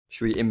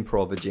Should we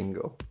improv a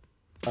jingle?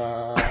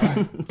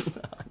 I'm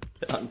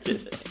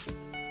kidding.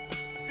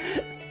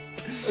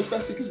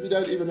 Especially because we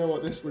don't even know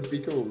what this would be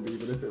called,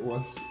 even if it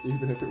was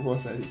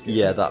any good.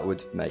 Yeah, that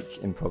would make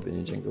improving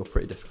a jingle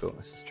pretty difficult.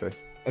 This is true.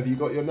 Have you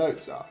got your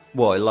notes up?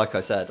 Well, like I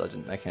said, I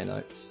didn't make any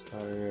notes.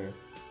 Oh yeah,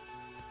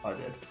 I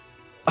did.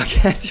 I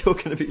guess you're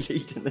going to be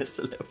leading this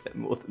a little bit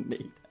more than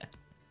me then.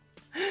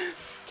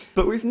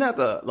 But we've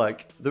never,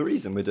 the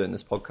reason we're doing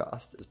this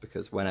podcast is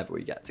because whenever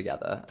we get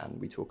together and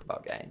we talk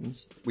about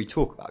games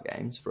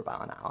for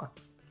about an hour,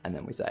 and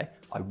then we say,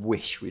 I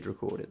wish we'd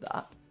recorded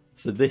that.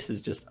 So this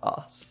is just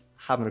us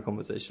having a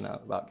conversation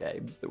out about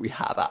games that we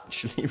have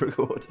actually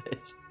recorded.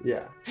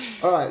 Yeah.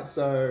 All right,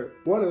 so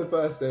one of the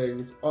first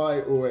things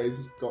I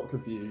always got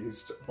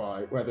confused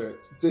by whether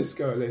it's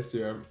Disco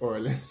Elysium or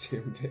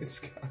Elysium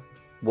Disco.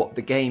 What,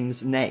 the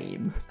game's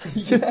name?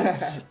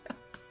 Yeah.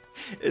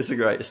 It's a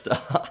great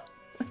start.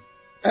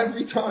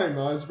 Every time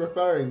I was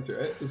referring to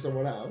it to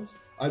someone else,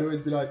 I'd always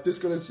be like,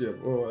 Disco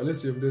Elysium or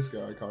Elysium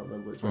Disco, I can't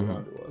remember which one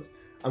round it was.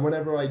 And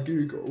whenever I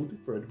Googled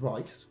for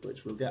advice,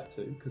 which we'll get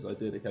to, because I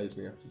did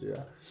occasionally have to do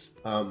that,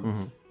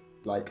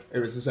 it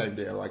was the same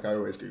deal. I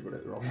always Googled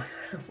it the wrong way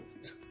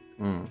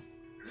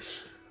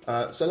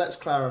around. So let's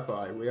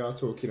clarify. We are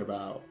talking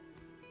about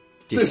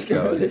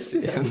Disco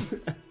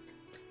Elysium.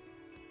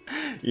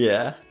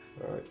 Yeah.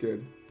 All right,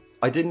 good.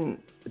 I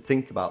didn't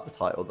think about the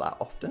title that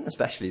often,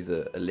 especially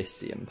the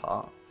Elysium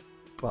part.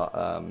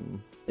 But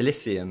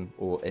Elysium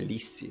or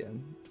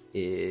Elysium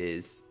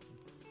is,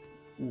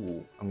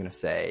 I'm going to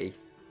say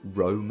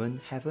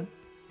Roman heaven,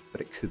 but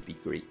it could be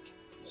Greek.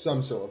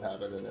 Some sort of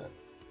heaven, isn't it?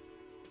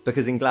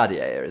 Because in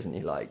Gladiator, isn't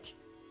he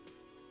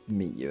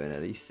meet you in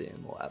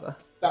Elysium or whatever?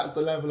 That's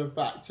the level of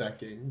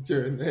fact-checking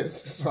during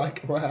this.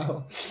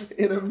 It's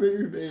in a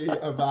movie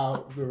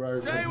about the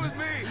Romans. Stay with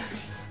me!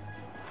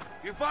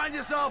 You find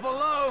yourself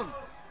alone,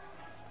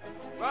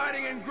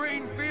 riding in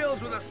green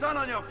fields with the sun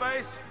on your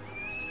face.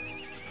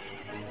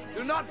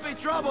 Do not be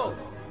troubled,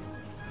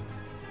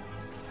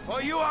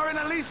 for you are in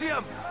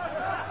Elysium,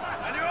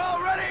 and you're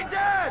already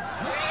dead!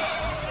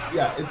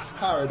 Yeah, it's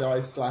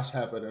paradise /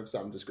 heaven of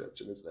some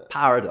description, isn't it?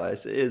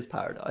 Paradise, it is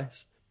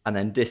paradise. And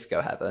then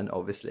Disco Heaven,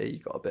 obviously,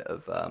 you've got a bit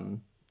of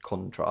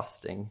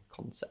contrasting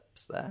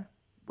concepts there,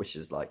 which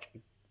is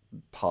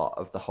part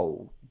of the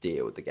whole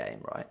deal with the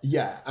game, right?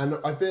 Yeah, and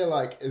I feel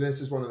like this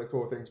is one of the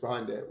core things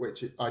behind it,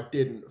 which I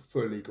didn't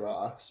fully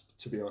grasp,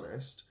 to be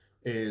honest,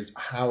 is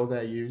how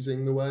they're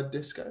using the word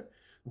disco.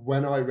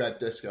 When I read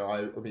disco,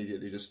 I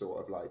immediately just thought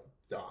of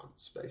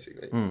dance,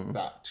 basically.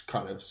 That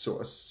kind of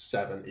sort of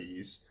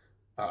 70s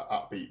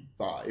upbeat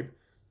vibe.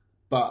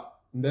 But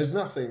there's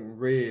nothing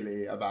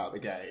really about the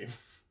game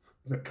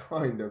that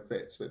kind of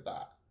fits with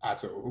that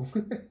at all.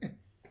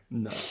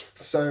 No.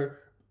 So,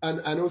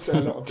 and also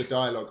a lot of the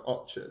dialogue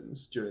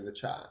options during the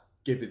chat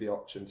give you the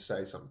option to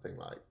say something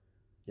like,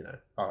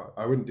 oh,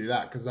 I wouldn't do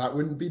that because that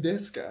wouldn't be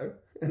disco.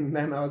 And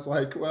then I was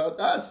like, well,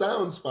 that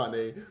sounds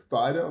funny,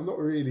 but I'm not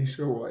really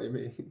sure what it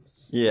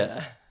means.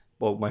 Yeah.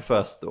 Well, my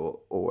first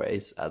thought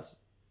always,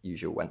 as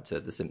usual, went to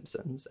The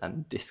Simpsons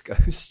and Disco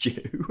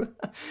Stew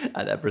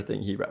and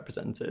everything he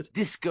represented.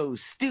 Disco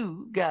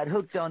Stew got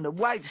hooked on the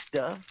white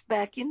stuff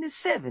back in the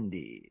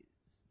 70s.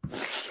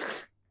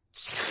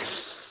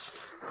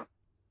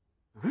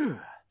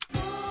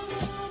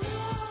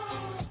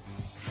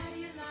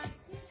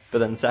 But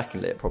then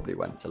secondly, it probably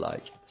went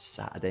to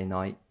Saturday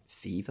Night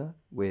Fever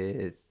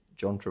with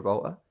John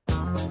Travolta.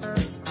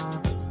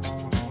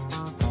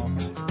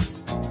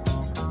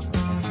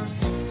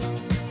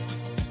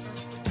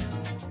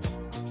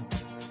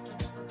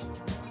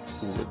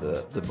 All of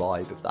the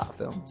vibe of that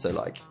film. So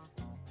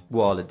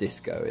while a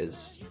disco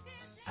is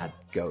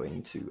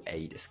going to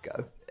a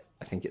disco,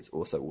 I think it's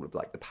also all of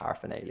the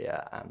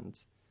paraphernalia and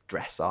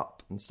dress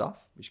up and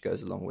stuff, which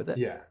goes along with it.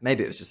 Yeah.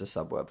 Maybe it was just a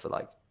subword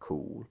for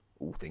cool.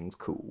 All things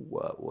cool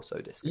were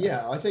also disco.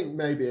 Yeah, I think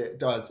maybe it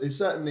does. It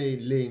certainly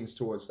leans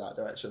towards that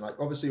direction.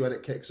 Obviously, when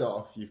it kicks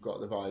off, you've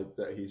got the vibe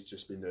that he's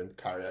just been doing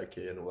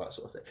karaoke and all that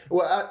sort of thing.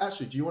 Well,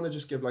 actually, do you want to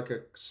just give a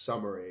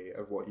summary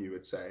of what you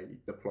would say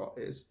the plot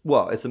is?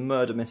 Well, it's a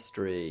murder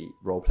mystery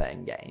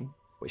role-playing game,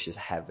 which is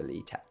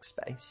heavily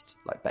text-based,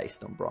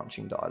 based on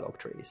branching dialogue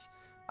trees.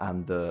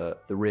 And the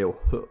real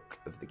hook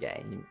of the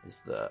game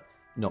is that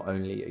not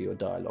only are your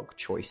dialogue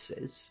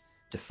choices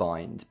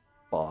defined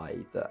by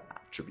the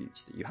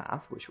attributes that you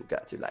have, which we'll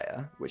get to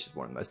later, which is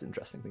one of the most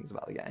interesting things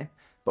about the game,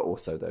 but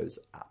also those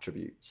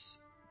attributes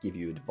give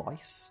you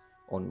advice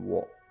on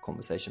what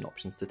conversation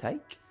options to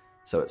take.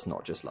 So it's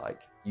not just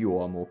you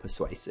are more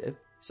persuasive,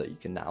 so you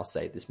can now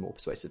say this more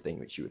persuasive thing,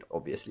 which you would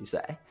obviously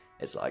say.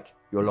 It's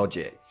your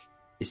logic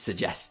is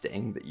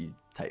suggesting that you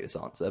take this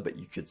answer, but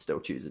you could still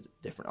choose a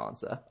different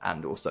answer.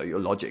 And also your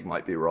logic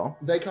might be wrong.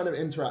 They kind of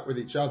interact with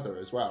each other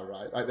as well,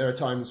 right? There are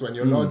times when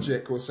your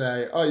logic will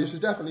say, oh, you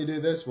should definitely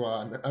do this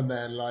one. And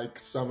then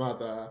some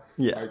other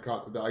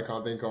that I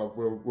can't think of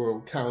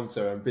will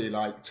counter and be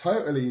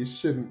totally you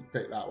shouldn't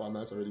pick that one.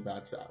 That's a really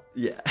bad shout.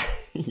 Yeah.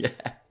 Yeah.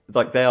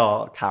 They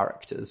are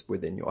characters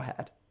within your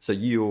head. So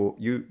you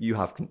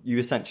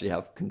essentially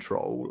have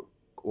control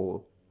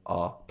or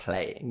are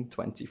playing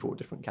 24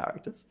 different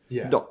characters.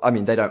 Yeah.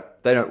 They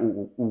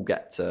don't all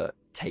get to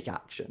take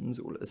actions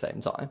all at the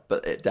same time,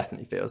 but it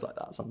definitely feels like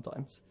that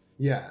sometimes.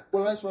 Yeah.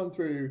 Well, let's run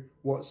through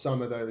what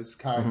some of those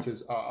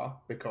characters are,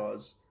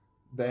 because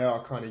they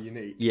are kind of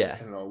unique in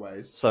a lot of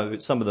ways. So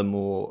some of the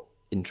more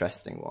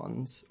interesting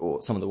ones,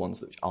 or some of the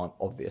ones which aren't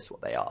obvious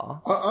what they are.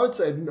 I would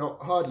say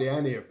hardly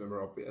any of them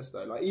are obvious,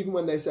 though. Like, even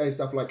when they say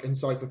stuff like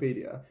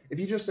encyclopedia, if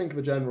you just think of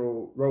a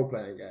general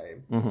role-playing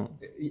game,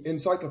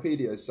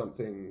 encyclopedia is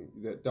something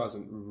that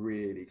doesn't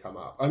really come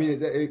up. I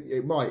mean,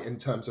 it might in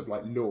terms of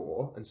like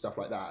lore and stuff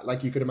like that.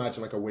 Like, you could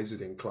imagine like a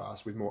wizarding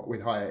class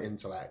with higher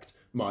intellect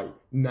might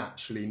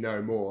naturally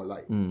know more.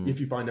 Like, if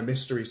you find a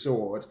mystery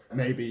sword,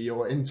 maybe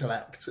your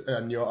intellect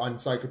and your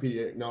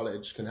encyclopedic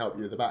knowledge can help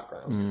you with the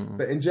background.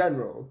 But in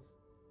general,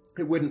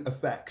 it wouldn't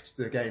affect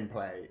the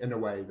gameplay in a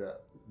way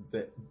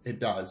that it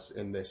does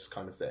in this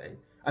kind of thing.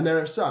 And there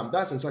are some,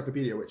 that's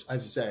encyclopedia, which,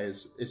 as you say,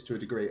 is to a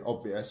degree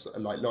obvious,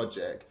 like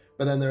logic.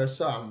 But then there are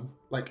some,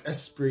 like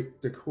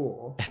esprit de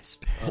corps.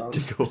 Esprit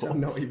de corps. I'm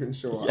not even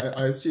sure. Yeah.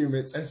 I assume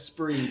it's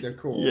esprit de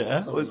corps.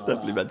 Yeah, well, it's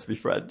definitely meant to be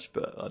French,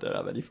 but I don't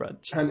have any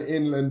French. And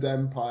Inland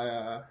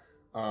Empire,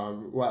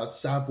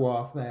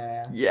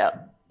 savoir-faire. Yeah,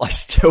 I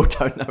still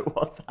don't know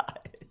what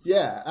that is.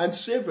 Yeah, and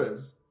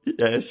Shivers.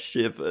 Yeah,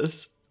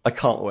 Shivers. I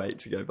can't wait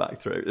to go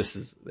back through. This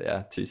is,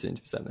 too soon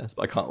to present this,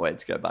 but I can't wait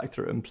to go back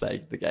through and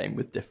play the game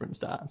with different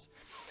stats.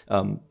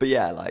 But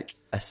yeah, like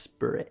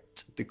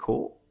esprit de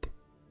corps.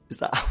 Is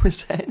that how we're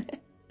saying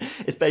it?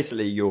 It's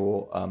basically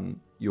your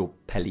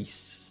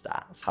police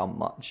stats. How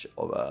much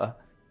of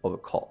a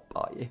cop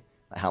are you?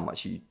 Like how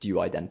much do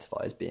you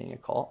identify as being a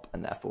cop,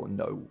 and therefore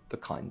know the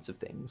kinds of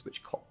things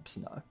which cops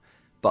know.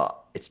 But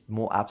it's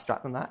more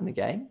abstract than that in the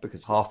game,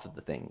 because half of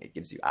the thing it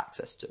gives you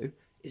access to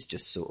is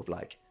just sort of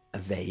like a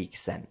vague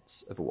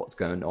sense of what's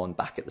going on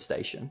back at the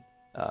station,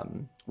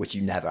 which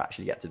you never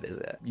actually get to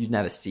visit. You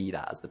never see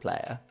that as the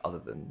player, other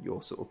than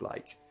your sort of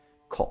like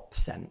cop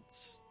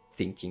sense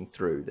thinking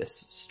through this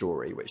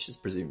story, which is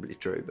presumably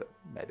true, but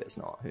maybe it's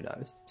not, who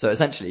knows. So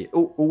essentially,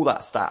 all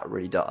that stat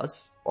really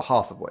does, or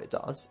half of what it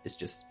does, is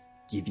just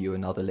give you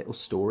another little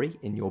story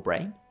in your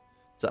brain.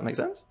 Does that make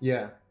sense?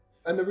 Yeah.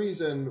 And the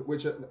reason,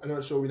 which I'm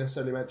not sure we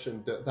necessarily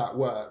mentioned, that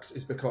works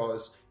is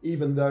because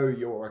even though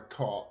you're a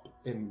cop,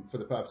 for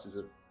the purposes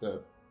of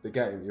the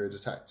game, you're a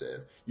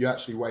detective, you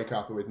actually wake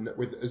up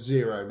with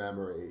zero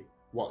memory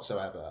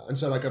whatsoever. And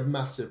so like a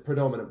massive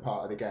predominant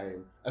part of the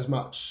game, as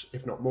much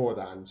if not more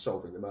than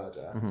solving the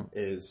murder,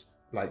 is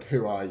like,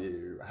 who are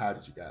you, how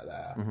did you get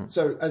there?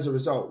 So as a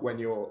result, when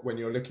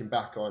you're looking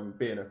back on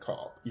being a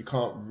cop, you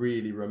can't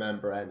really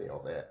remember any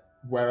of it.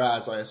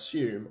 Whereas I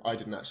assume I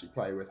didn't actually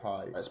play with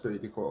high esprit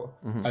de corps.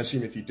 I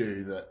assume if you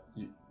do that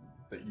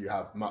you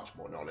have much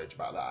more knowledge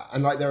about that.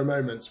 And like, there are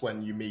moments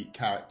when you meet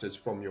characters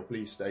from your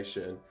police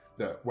station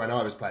that when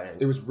I was playing,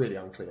 it was really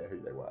unclear who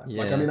they were.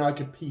 Yeah. Like, I mean, I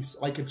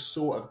could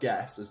sort of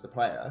guess as the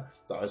player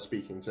that I was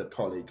speaking to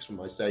colleagues from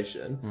my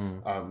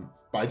station,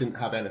 but I didn't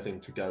have anything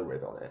to go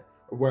with on it.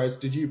 Whereas,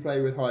 did you play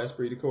with high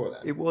esprit de corps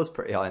then? It was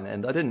pretty high in the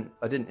end. I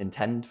didn't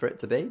intend for it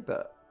to be,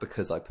 but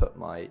because I put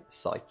my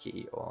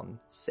psyche on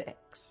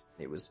 6,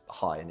 it was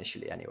high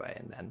initially anyway,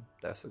 and then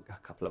there was a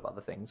couple of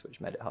other things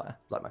which made it higher,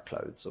 like my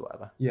clothes or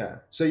whatever. Yeah.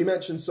 So you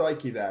mentioned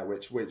psyche there,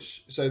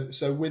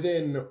 so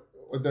within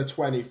the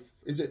 20,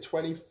 is it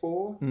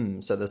 24?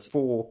 So there's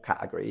 4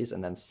 categories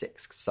and then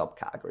 6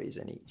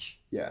 subcategories in each.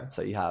 Yeah.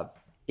 So you have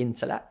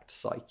intellect,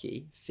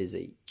 psyche,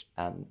 physique,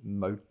 and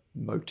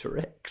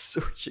motorics,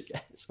 which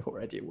again is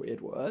already a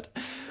weird word.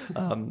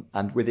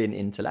 And within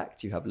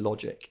intellect, you have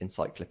logic,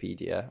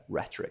 encyclopedia,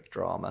 rhetoric,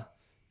 drama,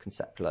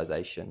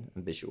 conceptualization,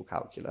 and visual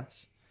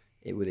calculus.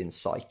 Within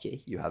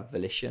psyche, you have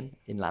volition,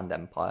 inland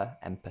empire,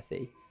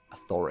 empathy,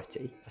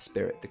 authority,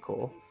 esprit de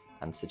corps,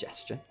 and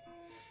suggestion.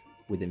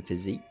 Within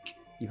physique,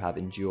 you have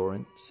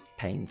endurance,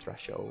 pain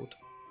threshold,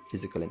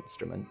 physical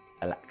instrument,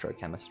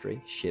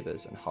 electrochemistry,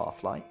 shivers, and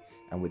half-light.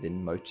 And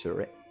within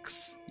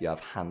motorics, you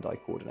have hand-eye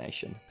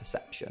coordination,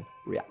 perception,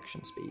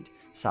 reaction speed,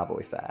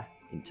 savoir-faire,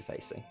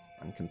 interfacing,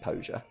 and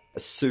composure.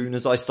 As soon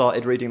as I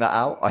started reading that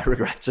out, I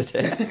regretted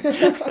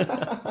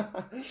it.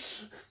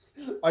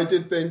 I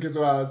did think as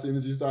well, as soon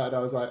as you started, I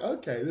was like,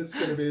 okay, this is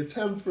going to be a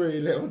temporary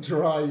little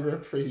dry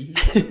reprieve.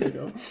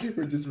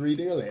 We're just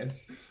reading a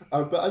list.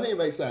 But I think it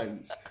makes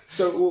sense.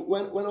 So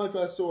when I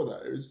first saw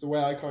those, the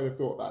way I kind of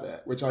thought about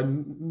it, which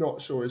I'm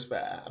not sure is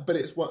fair, but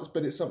it's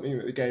something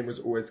that the game was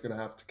always going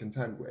to have to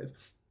contend with,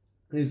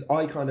 is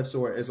I kind of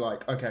saw it as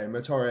like, okay,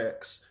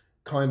 motorics,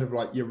 kind of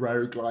like your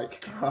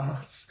roguelike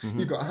class.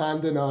 You've got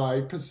hand and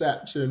eye,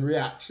 perception,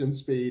 reaction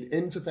speed,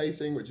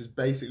 interfacing, which is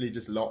basically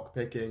just lock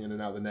picking and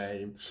another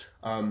name,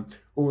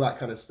 all that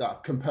kind of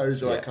stuff.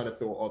 Composure, I kind of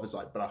thought of as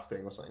like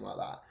bluffing or something like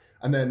that.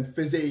 And then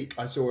physique,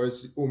 I saw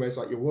as almost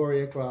like your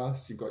warrior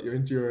class. You've got your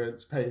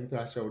endurance, pain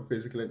threshold,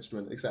 physical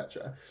instrument,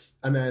 etc.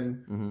 And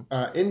then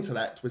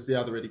intellect was the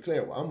other really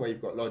clear one, where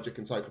you've got logic,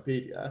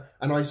 encyclopedia.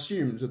 And I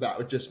assumed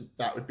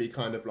that would be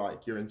kind of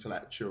like your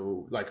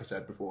intellectual, like I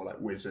said before,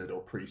 like wizard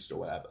or priest or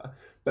whatever.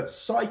 But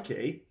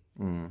psyche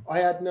I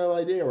had no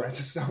idea where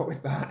to start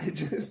with that. It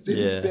just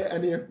didn't fit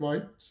any of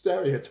my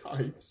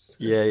stereotypes.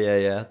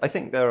 Yeah. I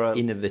think there are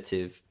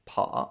innovative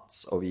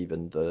parts of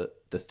even the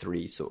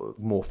three sort of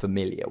more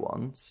familiar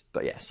ones.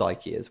 But yeah,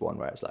 Psyche is one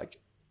where it's like,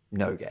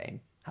 no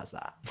game has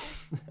that.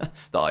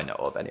 That I know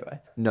of anyway.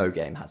 No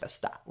game has a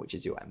stat, which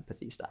is your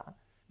empathy stat.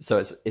 So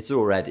it's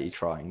already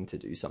trying to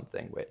do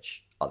something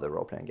which other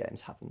role-playing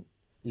games haven't.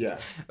 Yeah.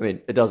 I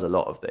mean, it does a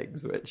lot of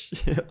things which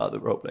other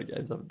role-playing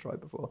games haven't tried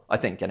before, I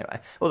think, anyway.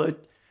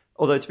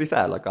 Although to be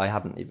fair, like, I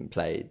haven't even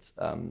played...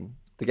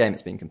 the game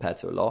it's been compared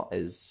to a lot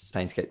is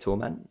Planescape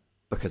Torment,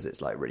 because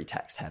it's, like, really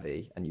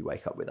text-heavy and you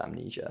wake up with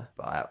amnesia.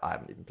 But I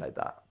haven't even played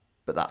that.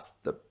 But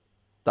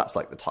that's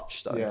like the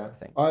touchstone, yeah. I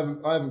think.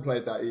 I haven't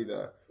played that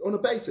either. On a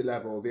basic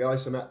level, the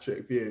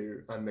isometric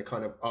view and the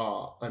kind of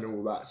art and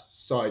all that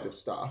side of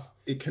stuff,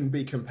 it can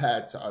be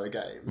compared to other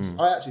games.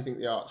 I actually think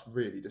the art's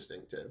really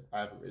distinctive. I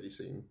haven't really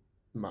seen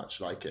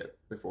much like it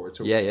before at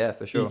all. Yeah,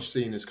 for sure. Each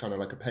scene is kind of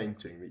like a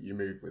painting that you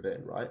move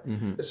within, right?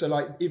 So,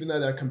 like, even though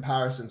there are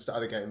comparisons to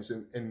other games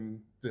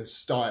in the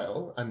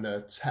style and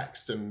the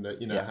text and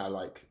the, how,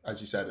 like, as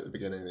you said at the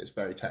beginning, it's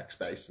very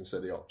text-based, and so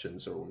the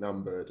options are all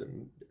numbered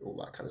and all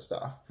that kind of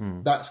stuff.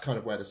 That's kind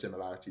of where the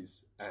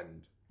similarities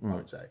end, I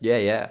would say.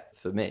 Yeah,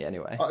 for me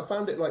anyway. I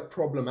found it, like,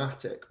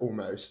 problematic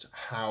almost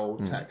how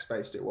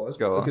text-based it was.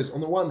 Go on. Because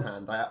on the one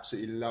hand, I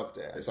absolutely loved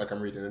it. It's like I'm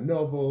reading a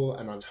novel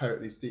and I'm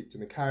totally steeped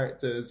in the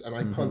characters and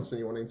I'm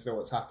constantly wanting to know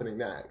what's happening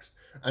next.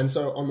 And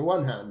so on the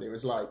one hand, it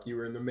was like you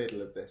were in the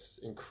middle of this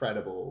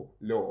incredible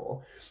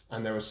lore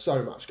and there was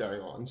so much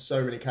going on,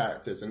 so many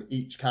characters, and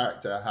each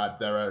character had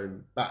their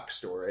own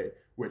backstory,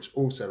 which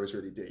also was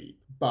really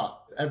deep. But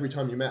every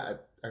time you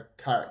met a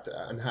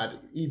character and had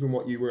even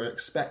what you were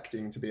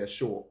expecting to be a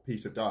short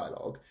piece of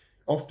dialogue,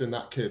 often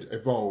that could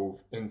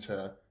evolve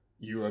into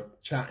you were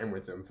chatting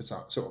with them for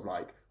sort of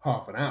like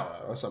half an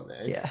hour or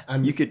something. Yeah,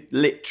 and you could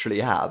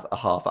literally have a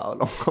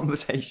half-hour-long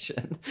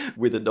conversation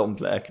with a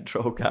non-player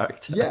control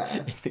character. Yeah,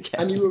 in the game.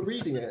 And you were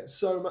reading it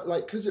so much,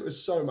 like, because it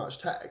was so much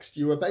text,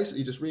 you were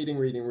basically just reading,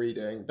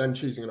 then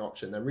choosing an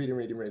option, then reading,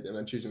 and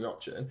then choosing an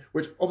option,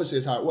 which obviously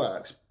is how it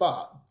works.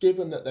 But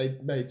given that they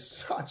made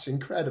such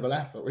incredible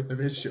effort with the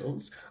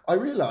visuals, I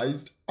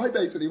realised I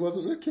basically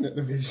wasn't looking at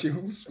the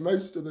visuals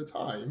most of the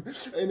time.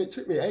 And it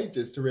took me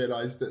ages to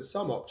realise that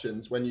some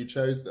options, when you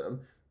chose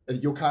them,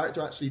 your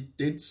character actually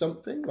did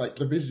something, like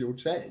the visual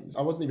change.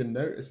 I wasn't even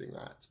noticing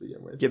that to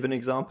begin with. Give an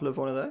example of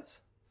one of those.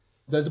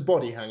 There's a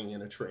body hanging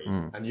in a tree,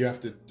 and you have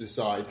to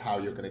decide how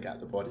you're going to get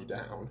the body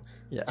down.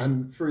 Yeah.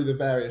 And through the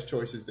various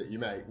choices that you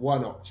make,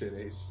 one option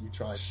is you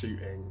try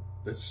shooting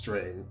the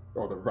string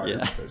or the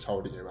rope that's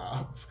holding him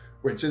up,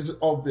 which is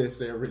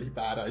obviously a really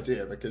bad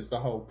idea because the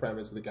whole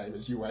premise of the game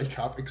is you wake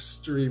up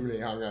extremely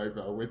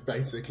hungover with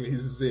basically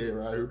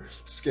zero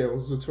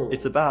skills at all.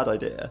 It's a bad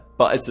idea,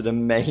 but it's an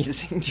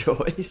amazing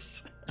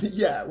choice.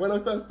 Yeah, when I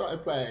first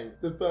started playing,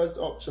 the first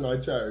option I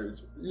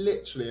chose,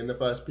 literally in the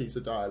first piece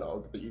of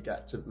dialogue that you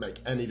get to make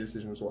any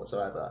decisions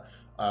whatsoever,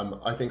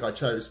 I think I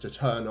chose to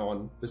turn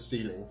on the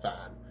ceiling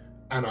fan,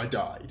 and I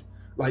died.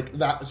 Like,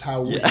 that's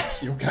how weak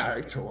your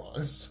character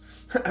was.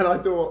 And I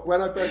thought,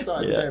 when I first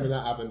started the game and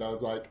that happened, I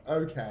was like,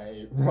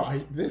 okay,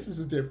 right, this is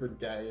a different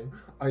game.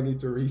 I need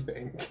to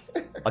rethink.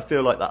 I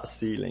feel like that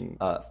ceiling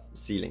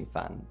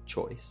fan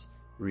choice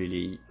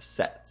really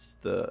sets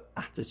the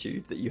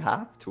attitude that you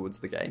have towards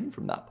the game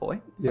from that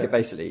point. Yeah. It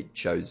basically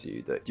shows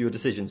you that your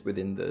decisions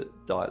within the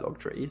dialogue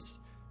trees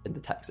in the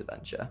text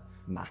adventure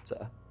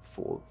matter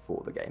for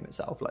the game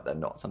itself. Like, they're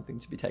not something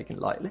to be taken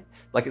lightly.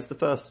 Like, it's the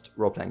first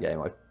role-playing game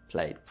I've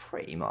played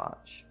pretty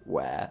much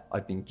where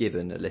I've been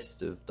given a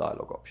list of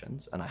dialogue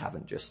options and I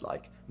haven't just,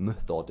 like,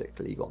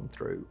 methodically gone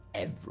through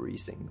every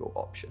single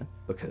option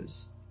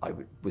because I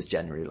was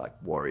generally, like,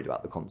 worried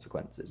about the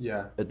consequences.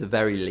 Yeah. At the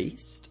very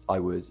least, I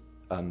would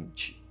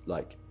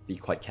be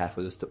quite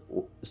careful as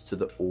to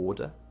the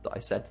order that I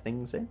said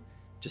things in,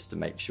 just to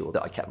make sure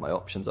that I kept my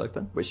options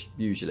open, which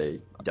usually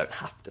you don't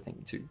have to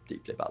think too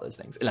deeply about those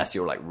things unless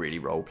you're, like, really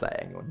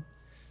role-playing on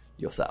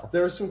yourself.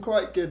 There are some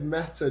quite good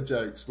meta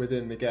jokes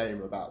within the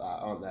game about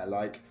that, aren't there?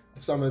 Like,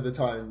 some of the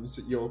times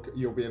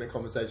you'll be in a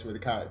conversation with a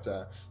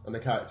character and the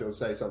character will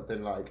say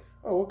something like,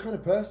 oh, what kind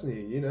of person are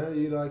you? You know, are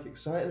you, like,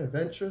 excited and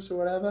adventurous or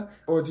whatever?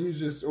 Or do you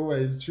just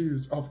always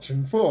choose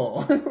option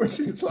 4? Which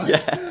is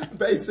like,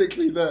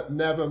 basically that,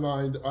 never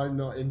mind, I'm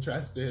not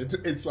interested.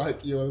 It's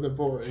like, you're the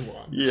boring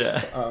one.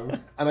 Yeah.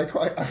 And I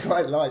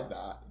quite like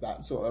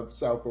that sort of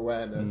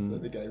self-awareness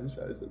that the game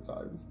shows at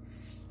times.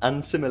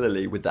 And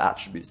similarly with the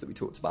attributes that we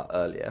talked about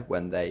earlier,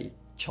 when they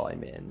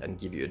chime in and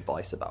give you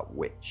advice about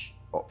which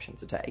option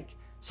to take,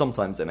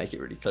 sometimes they make it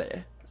really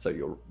clear. So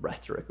your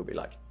rhetoric will be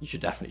like, you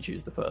should definitely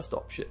choose the first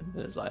option.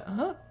 And it's like,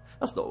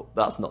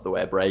 that's not the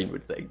way a brain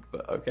would think,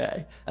 but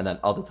okay. And then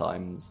other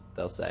times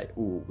they'll say,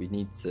 oh, we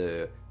need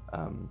to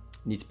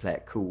play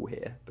it cool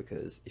here,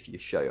 because if you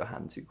show your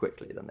hand too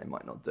quickly, then they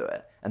might not do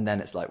it. And then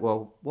it's like,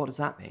 well, what does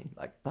that mean?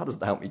 Like, that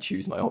doesn't help me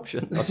choose my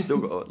option. I've still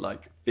got to,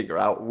 like, figure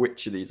out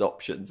which of these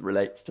options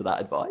relates to that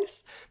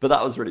advice. But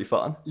that was really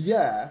fun.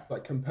 Yeah,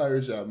 like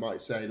composure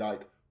might say,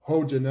 like,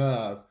 hold your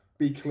nerve,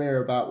 be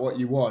clear about what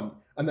you want.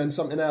 And then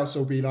something else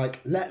will be like,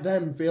 let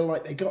them feel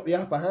like they got the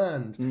upper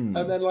hand. And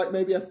then like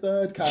maybe a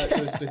third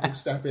characteristic will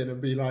step in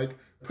and be like,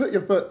 put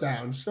your foot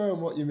down, show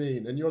them what you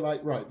mean. And you're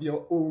like, right,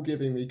 you're all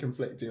giving me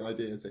conflicting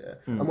ideas here.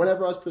 And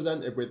whenever I was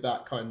presented with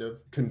that kind of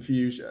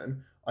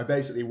confusion, I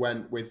basically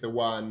went with the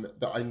one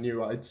that I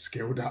knew I'd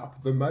skilled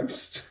up the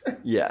most.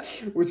 Yeah.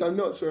 Which I'm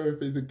not sure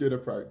if is a good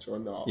approach or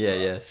not.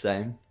 Yeah,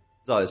 same.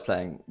 So I was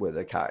playing with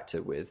a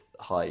character with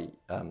high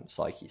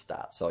psyche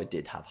stats, so I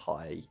did have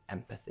high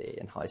empathy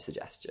and high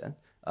suggestion.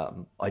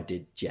 I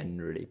did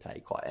generally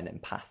play quite an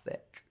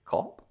empathic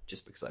cop,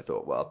 just because I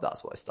thought, well,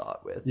 that's what I start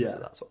with, so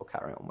that's what I'll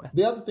carry on with.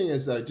 The other thing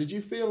is, though, did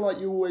you feel like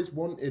you always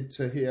wanted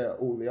to hear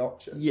all the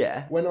options?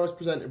 Yeah. When I was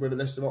presented with a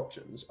list of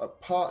options,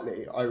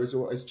 partly I was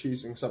always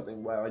choosing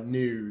something where I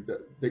knew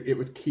that it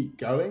would keep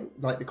going,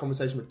 like the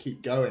conversation would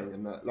keep going,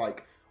 and that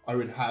like I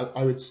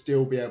would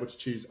still be able to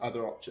choose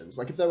other options.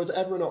 Like if there was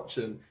ever an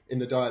option in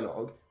the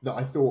dialogue that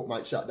I thought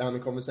might shut down the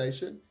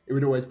conversation, it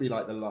would always be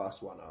like the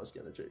last one I was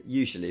going to choose.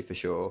 Usually, for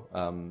sure.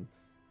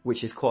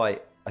 Which is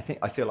quite,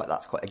 I feel like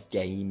that's quite a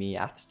gamey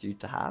attitude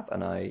to have,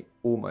 and I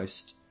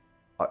almost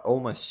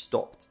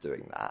stopped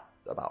doing that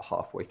about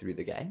halfway through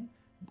the game,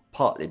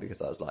 partly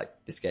because I was like,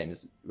 this game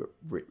is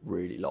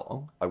really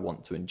long, I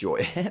want to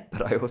enjoy it,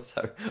 but I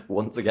also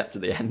want to get to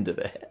the end of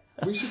it.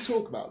 We should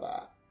talk about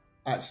that,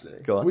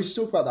 actually. Go on. We should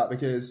talk about that,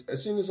 because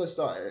as soon as I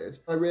started,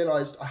 I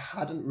realised I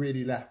hadn't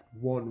really left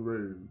one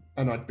room,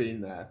 and I'd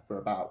been there for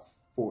about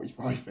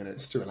 45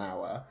 minutes to an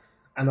hour,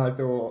 and I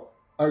thought,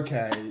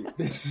 okay,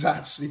 this is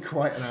actually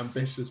quite an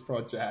ambitious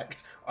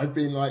project. I've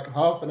been like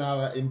half an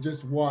hour in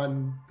just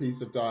one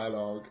piece of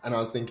dialogue, and I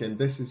was thinking,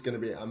 this is going to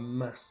be a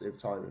massive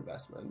time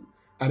investment.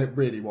 And it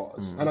really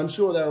was. And I'm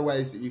sure there are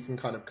ways that you can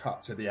kind of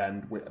cut to the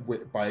end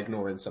by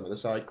ignoring some of the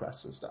side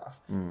quests and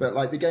stuff. But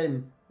like the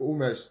game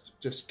almost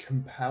just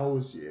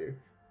compels you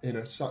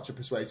in such a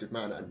persuasive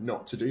manner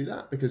not to do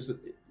that, because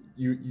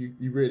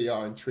you really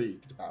are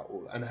intrigued about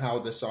all and how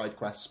the side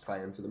quests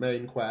play into the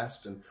main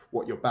quest and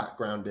what your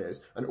background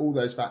is, and all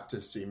those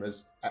factors seem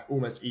as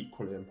almost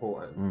equally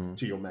important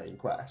to your main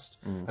quest.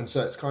 And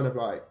so it's kind of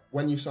like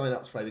when you sign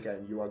up to play the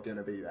game, you are going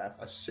to be there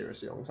for a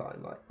seriously long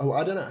time. Like,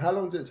 I don't know, how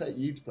long did it take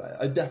you to play it?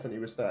 I definitely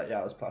was 30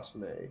 hours plus for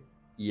me.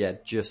 Yeah,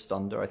 just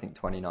under, I think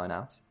 29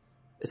 hours.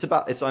 It's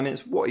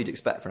what you'd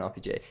expect for an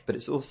RPG, but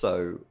it's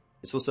also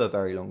a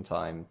very long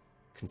time.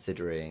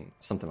 Considering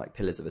something like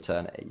Pillars of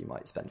Eternity, you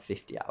might spend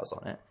 50 hours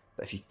on it.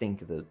 But if you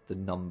think of the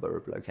number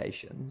of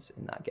locations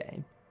in that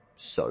game,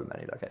 so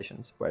many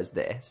locations. Whereas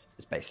this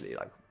is basically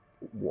like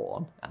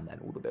one, and then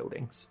all the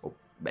buildings, or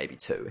maybe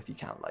two if you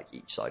count like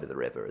each side of the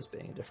river as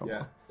being a different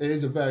one. It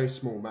is a very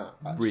small map,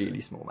 actually.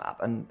 Really small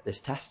map, and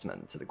it's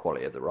testament to the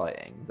quality of the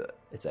writing that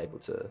it's able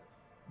to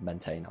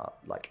maintain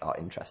our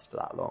interest for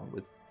that long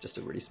with just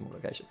a really small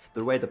location.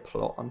 The way the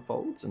plot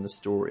unfolds and the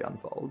story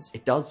unfolds,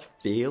 it does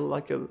feel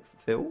like a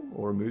film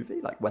or a movie.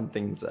 Like when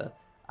things are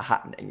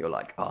happening, you're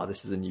like,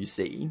 this is a new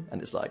scene,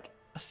 and it's like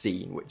a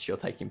scene which you're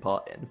taking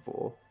part in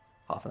for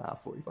half an hour,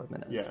 45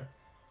 minutes. Yeah,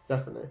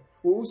 definitely.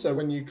 Well, also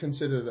when you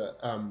consider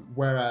that,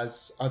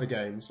 whereas other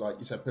games, like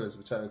you said, Pillars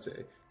of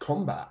Eternity,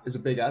 combat is a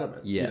big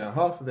element. Yeah. You know,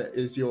 half of it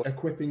is you're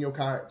equipping your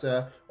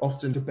character,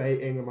 often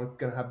debating, am I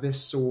going to have this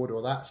sword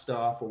or that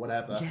staff or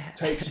whatever. Yeah.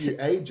 Takes you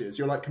ages.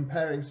 You're like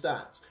comparing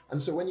stats.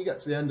 And so when you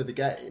get to the end of the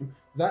game,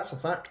 that's a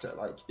factor.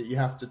 Like you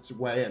have to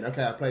weigh in,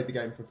 okay, I played the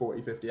game for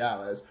 40, 50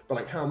 hours, but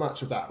like how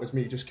much of that was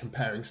me just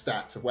comparing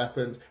stats of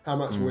weapons? How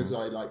much was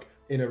I like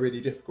in a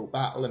really difficult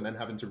battle and then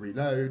having to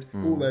reload?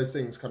 All those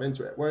things come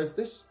into it. Whereas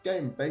this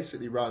game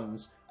basically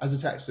runs as a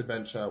text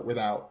adventure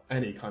without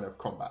any kind of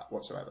combat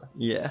whatsoever.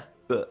 Yeah,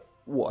 but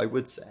what I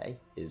would say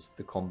is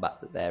the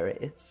combat that there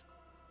is,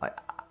 I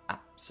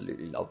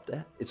absolutely loved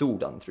it. It's all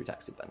done through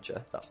text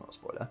adventure, that's not a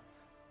spoiler,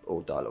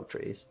 or dialogue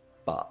trees,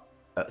 but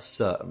at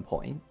certain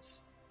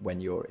points, when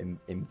you're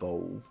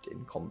involved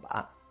in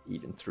combat,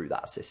 even through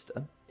that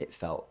system, it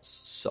felt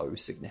so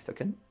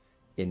significant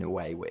in a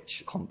way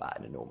which combat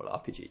in a normal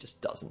RPG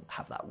just doesn't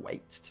have that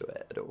weight to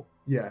it at all.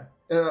 Yeah,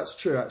 that's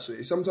true,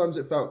 actually. Sometimes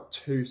it felt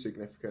too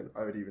significant,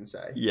 I would even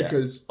say. Yeah.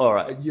 Because all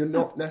right. You're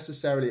not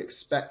necessarily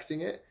expecting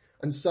it,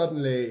 and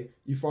suddenly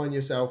you find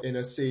yourself in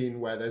a scene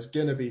where there's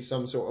going to be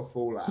some sort of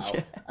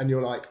fallout, and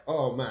you're like,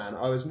 oh man,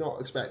 I was not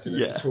expecting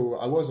this at all.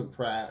 I wasn't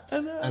prepped.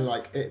 And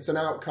like, it's an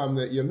outcome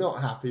that you're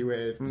not happy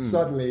with.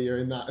 Suddenly you're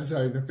in that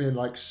zone of being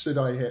like, should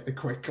I hit the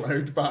quick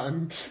load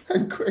button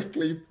and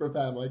quickly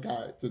prepare my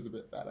characters a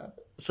bit better?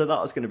 So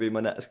that was going to be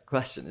my next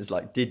question, is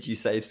like, did you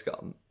save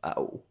scum at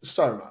all?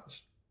 So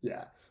much,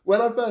 yeah. When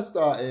I first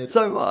started...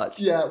 So much?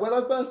 Yeah, when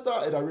I first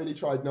started, I really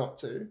tried not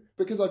to,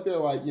 because I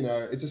feel like, you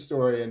know, it's a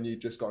story and you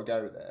just got to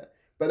go with it.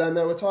 But then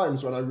there were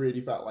times when I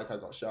really felt like I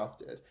got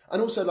shafted. And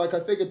also, like,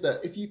 I figured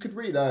that if you could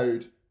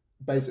reload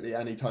basically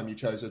any time you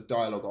chose a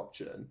dialogue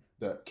option,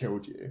 that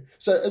killed you.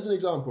 So as an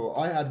example,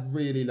 I had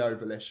really low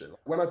volition.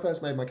 When I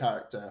first made my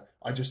character,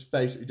 I just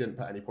basically didn't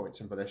put any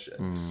points in volition.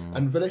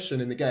 And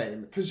volition in the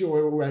game, because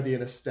you're already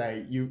in a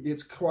state,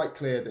 it's quite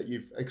clear that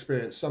you've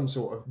experienced some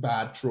sort of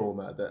bad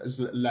trauma that has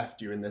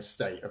left you in this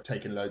state of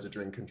taking loads of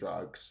drink and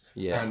drugs.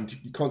 Yeah. And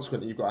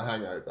consequently, you've got a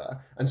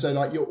hangover. And so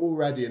like you're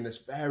already in this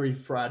very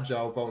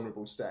fragile,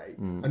 vulnerable state.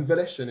 And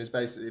volition is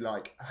basically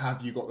like,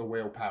 have you got the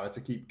willpower to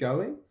keep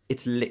going?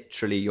 It's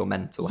literally your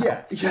mental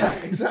health. Yeah,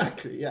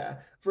 exactly, yeah.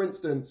 For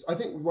instance, I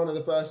think one of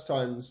the first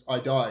times I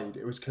died,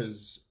 it was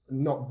because,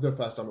 not the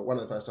first time, but one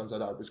of the first times I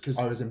died was because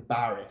I was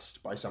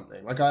embarrassed by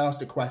something. Like I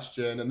asked a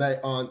question and they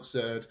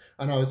answered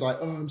and I was like,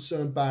 oh, I'm so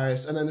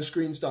embarrassed. And then the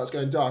screen starts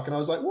going dark and I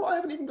was like, what? I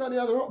haven't even got any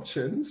other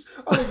options.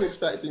 I wasn't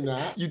expecting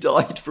that. You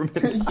died from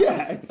it.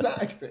 Yeah,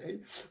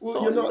 exactly.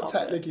 Well, you're not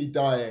technically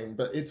dying,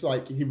 but it's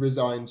like he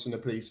resigns from the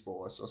police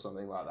force or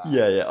something like that.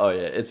 Yeah. Oh,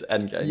 yeah. It's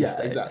endgame. Yeah,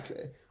 state.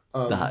 exactly.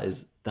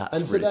 That's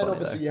and so really then funny,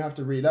 obviously though. you have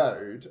to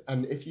reload,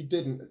 and if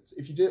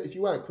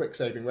you weren't quick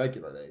saving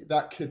regularly,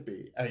 that could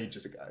be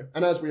ages ago.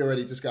 And as we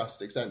already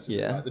discussed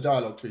extensively, Yeah. like, the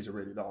dialogue trees are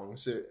really long,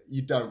 so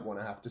you don't want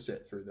to have to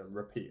sit through them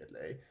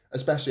repeatedly,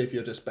 especially if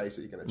you're just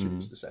basically going to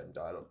choose the same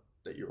dialogue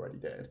that you already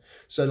did.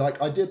 So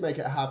like I did make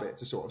it a habit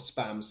to sort of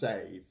spam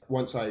save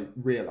once I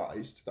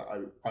realised that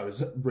I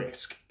was at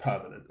risk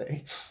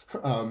permanently.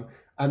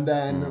 And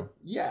then,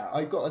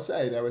 I got to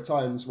say, there were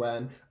times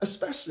when,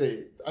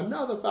 especially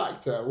another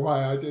factor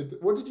why I did,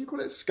 what did you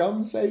call it?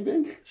 Scum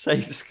saving?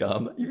 Save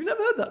scum. You've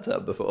never heard that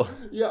term before.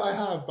 Yeah, I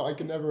have, but I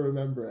can never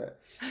remember it.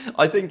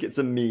 I think it's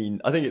a mean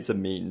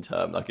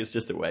term. Like, it's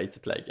just a way to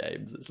play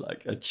games. It's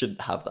like, I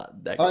shouldn't have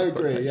that negative I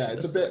agree, connotation. yeah.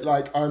 It's a bit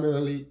like, I'm an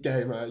elite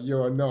gamer,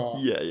 you're not.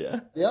 Yeah.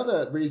 The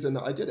other reason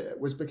that I did it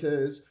was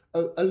because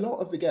a lot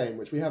of the game,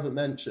 which we haven't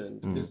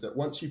mentioned, is that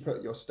once you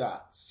put your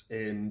stats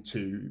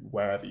into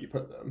wherever you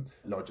put them,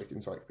 Logic,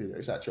 Encyclopedia,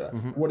 etc.,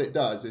 what it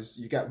does is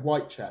you get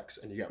white checks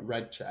and you get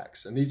red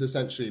checks. And these are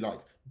essentially like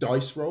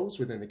dice rolls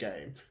within the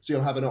game. So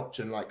you'll have an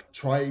option like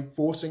try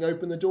forcing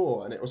open the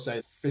door and it will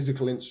say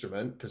physical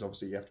instrument, because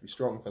obviously you have to be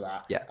strong for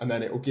that. Yeah. And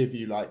then it will give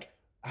you like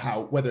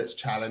whether it's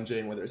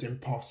challenging, whether it's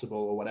impossible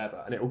or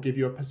whatever, and it will give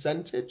you a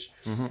percentage.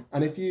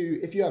 And if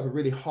you have a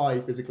really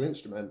high physical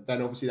instrument,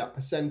 then obviously that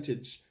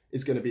percentage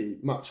is going to be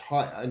much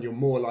higher and you're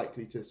more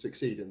likely to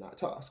succeed in that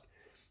task.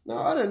 Now,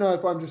 I don't know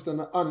if I'm just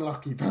an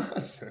unlucky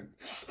person,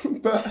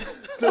 but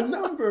the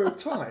number of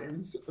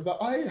times that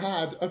I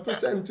had a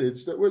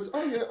percentage that was,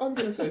 I'm going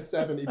to say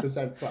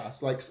 70%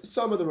 plus, like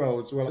some of the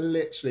rolls were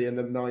literally in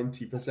the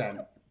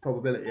 90%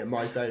 probability in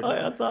my favour.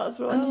 I had that as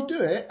well. And you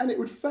do it and it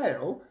would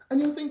fail and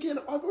you're thinking,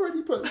 I've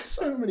already put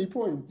so many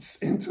points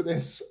into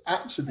this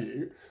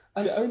attribute,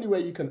 and the only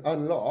way you can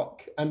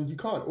unlock, and you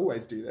can't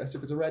always do this,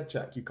 if it's a red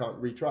check you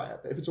can't retry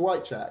it, but if it's a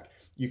white check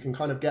you can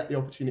kind of get the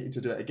opportunity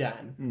to do it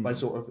again by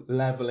sort of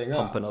levelling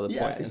up. Pump another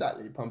point in.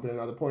 Exactly, pumping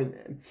another point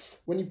in.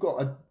 When you've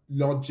got a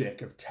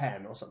logic of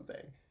 10 or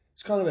something,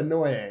 it's kind of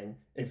annoying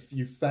if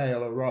you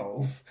fail a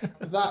roll.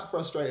 That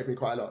frustrated me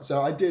quite a lot.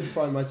 So I did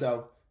find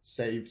myself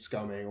save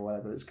scumming or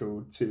whatever it's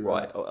called to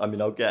Right. I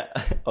mean, I'll get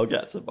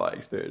to my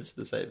experience of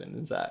the saving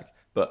in Zach,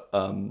 but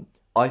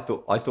I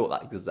thought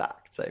that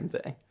exact same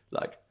thing.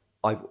 Like,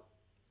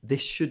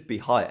 this should be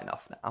high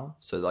enough now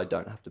so that I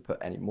don't have to put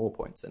any more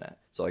points in it,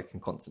 so I can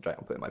concentrate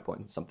on putting my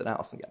points in something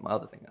else and get my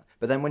other thing out.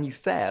 But then when you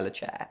fail a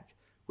check,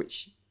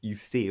 which you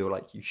feel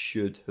like you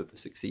should have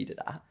succeeded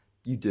at,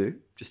 you do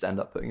just end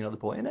up putting another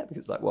point in it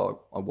because, like,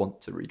 well, I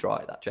want to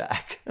retry that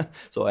check,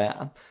 so I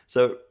am.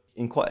 So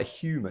in quite a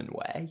human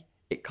way,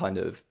 it kind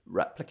of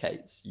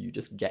replicates you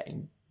just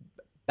getting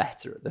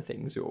better at the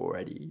things you're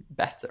already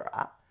better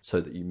at, so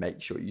that you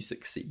make sure you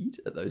succeed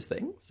at those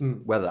things.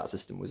 Whether that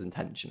system was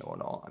intentional or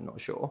not, I'm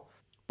not sure.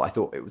 But I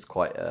thought it was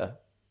quite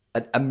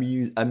an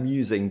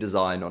amusing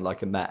design on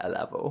like a meta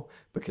level,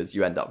 because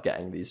you end up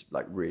getting these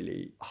like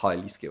really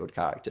highly skilled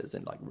characters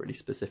in like really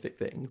specific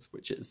things,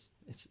 which is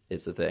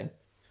it's a thing.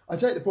 I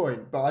take the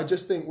point, but I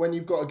just think when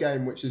you've got a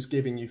game which is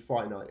giving you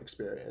finite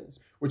experience,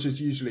 which is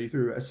usually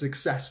through a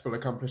successful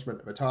accomplishment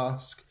of a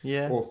task,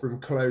 or from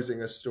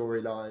closing a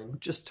storyline,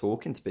 just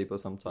talking to people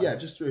sometimes. Yeah,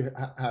 just through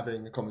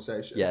having a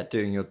conversation. Yeah,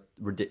 doing your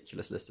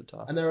ridiculous list of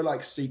tasks. And there are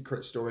like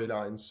secret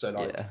storylines. So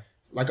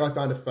like I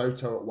found a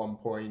photo at one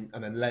point,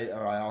 and then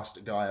later I asked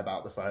a guy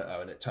about the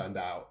photo, and it turned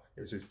out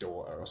it was his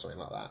daughter or something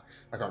like that.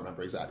 I can't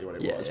remember exactly what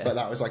it was, but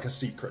that was like a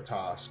secret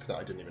task that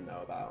I didn't even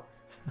know about.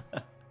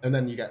 And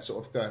then you get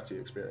sort of 30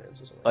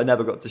 experience or something. I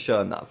never got to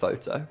show him that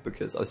photo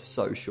because I was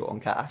so short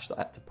on cash that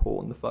I had to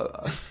pawn the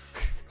photo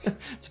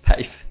to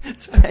pay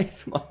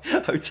for my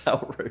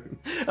hotel room.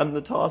 And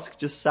the task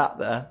just sat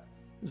there.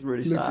 It was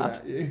really sad.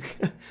 At you.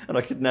 And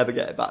I could never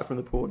get it back from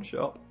the pawn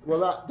shop. Well,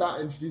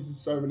 that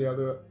introduces so many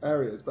other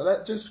areas.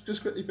 But just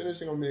quickly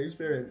finishing on the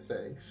experience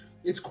thing,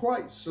 it's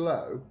quite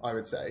slow, I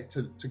would say,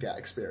 to get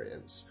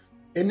experience.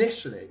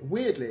 Initially,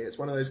 weirdly, it's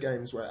one of those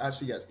games where it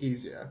actually gets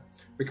easier,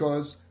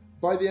 because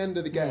by the end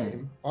of the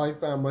game, I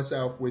found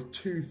myself with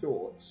 2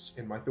 thoughts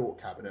in my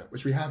thought cabinet,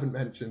 which we haven't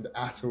mentioned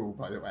at all,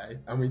 by the way,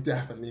 and we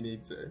definitely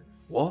need to.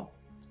 What?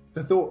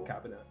 The thought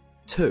cabinet.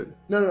 2?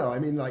 No. I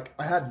mean, like,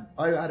 I had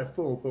a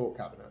full thought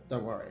cabinet.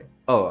 Don't worry.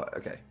 Oh,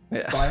 okay.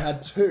 Yeah. But I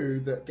had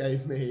 2 that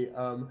gave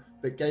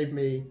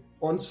me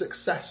on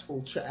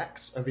successful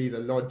checks of either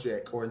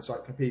Logic or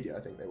Encyclopedia,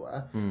 I think they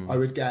were. I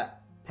would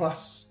get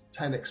plus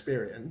 10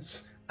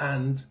 experience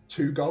and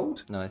 2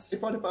 gold. Nice.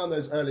 If I'd have found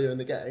those earlier in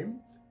the game,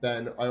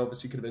 then I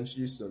obviously could have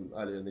introduced them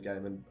earlier in the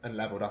game and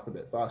leveled up a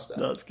bit faster.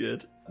 That's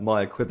good.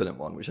 My equivalent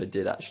one, which I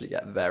did actually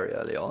get very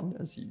early on,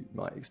 as you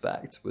might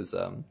expect, was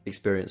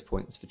experience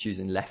points for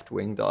choosing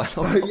left-wing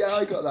dialogue. Yeah,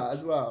 I got that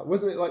as well.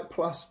 Wasn't it like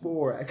plus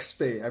 4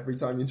 XP every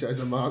time you chose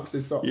a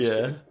Marxist option?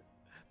 Yeah.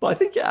 But I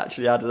think it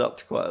actually added up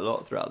to quite a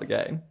lot throughout the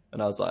game.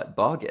 And I was like,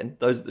 bargain.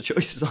 Those are the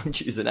choices I'm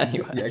choosing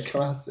anyway. Yeah,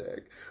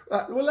 classic.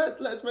 Well,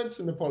 let's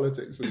mention the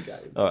politics of the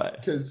game. All right.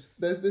 Because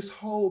there's this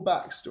whole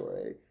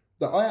backstory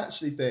that I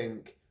actually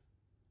think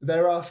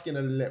they're asking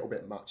a little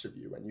bit much of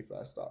you when you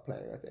first start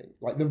playing, I think.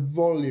 Like, the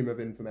volume of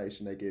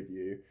information they give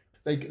you,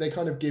 they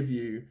kind of give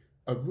you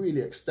a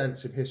really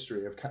extensive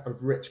history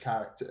of rich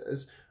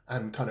characters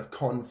and kind of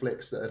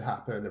conflicts that had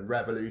happened and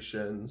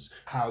revolutions,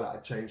 how that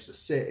had changed the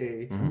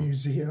city,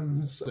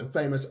 museums and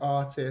famous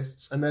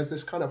artists. And there's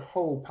this kind of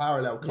whole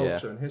parallel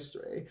culture and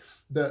history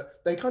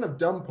that they kind of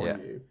dump on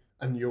you.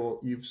 And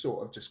you've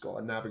sort of just got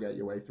to navigate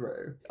your way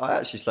through. I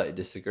actually slightly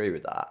disagree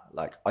with that.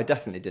 Like, I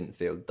definitely didn't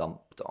feel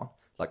dumped on.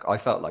 Like, I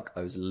felt like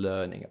I was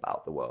learning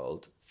about the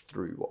world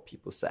through what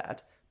people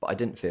said, but I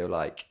didn't feel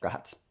like I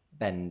had to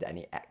spend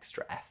any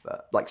extra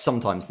effort. Like,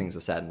 sometimes things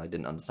were said and I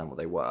didn't understand what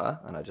they were,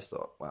 and I just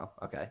thought, well,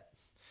 okay,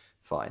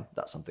 fine,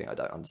 that's something I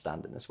don't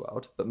understand in this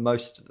world. But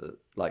most of the,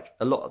 like,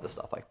 a lot of the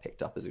stuff I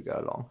picked up as we go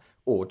along,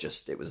 or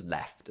just it was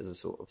left as a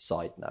sort of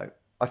side note.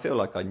 I feel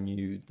like I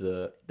knew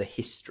the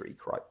history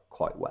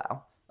quite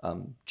well,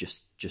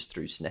 just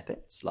through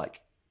snippets,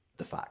 like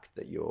the fact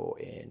that you're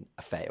in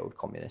a failed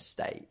communist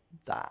state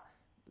that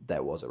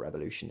there was a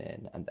revolution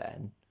in, and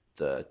then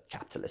the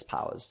capitalist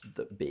powers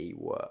that be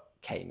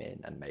came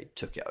in and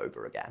took it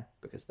over again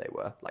because they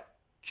were like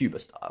Cuba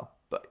style,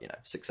 but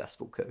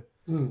successful coup.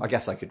 I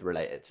guess I could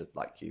relate it to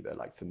like Cuba,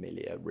 like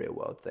familiar real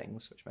world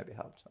things, which maybe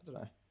helped. I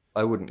don't know.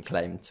 I wouldn't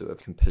claim to have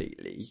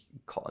completely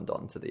cottoned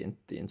on to the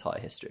entire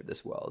history of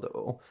this world at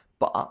all,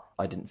 but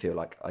I didn't feel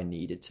like I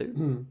needed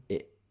to.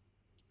 It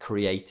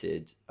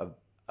created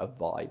a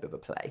vibe of a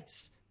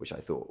place, which I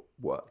thought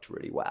worked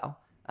really well.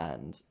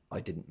 And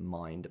I didn't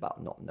mind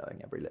about not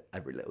knowing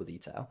every little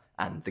detail.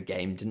 And the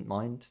game didn't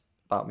mind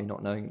about me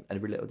not knowing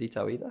every little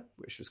detail either,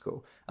 which was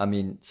cool. I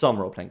mean, some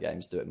role-playing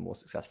games do it more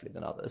successfully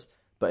than others,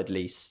 but at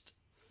least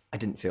I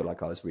didn't feel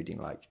like I was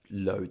reading like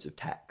loads of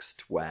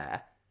text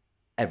where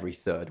every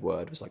third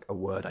word was like a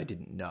word I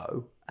didn't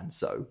know, and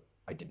so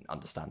I didn't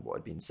understand what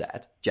had been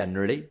said.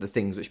 Generally, the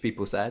things which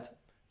people said,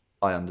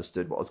 I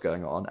understood what was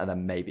going on, and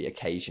then maybe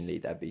occasionally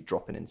they'd be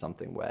dropping in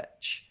something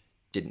which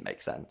didn't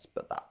make sense,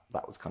 but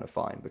that was kind of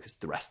fine because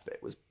the rest of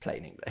it was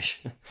plain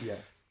English. Yeah.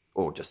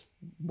 Or just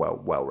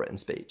well written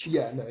speech.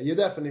 Yeah, no, you're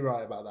definitely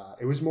right about that.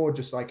 It was more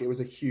just like it was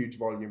a huge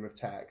volume of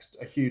text,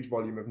 a huge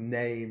volume of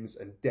names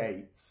and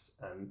dates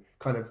and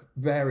kind of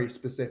very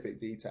specific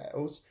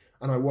details.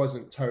 And I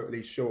wasn't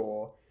totally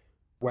sure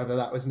whether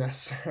that was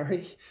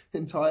necessary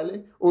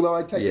entirely. Although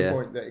I take your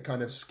point that it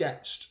kind of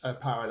sketched a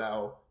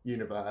parallel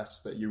universe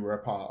that you were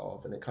a part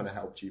of, and it kind of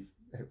helped you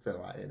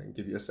fill that in and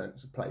give you a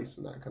sense of place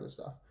and that kind of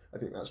stuff. I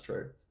think that's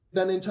true.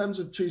 Then in terms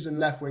of choosing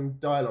left-wing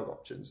dialogue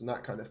options and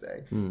that kind of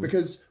thing,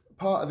 because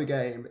part of the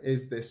game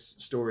is this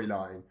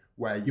storyline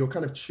where you're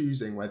kind of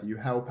choosing whether you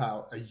help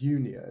out a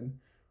union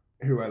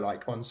who are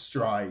like on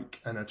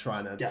strike and are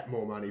trying to get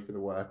more money for the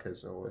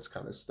workers and all this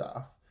kind of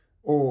stuff,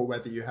 or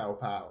whether you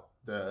help out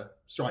the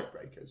strike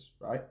breakers,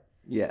 right?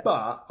 Yeah.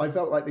 But I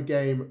felt like the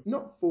game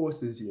not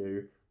forces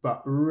you,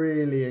 but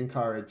really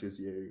encourages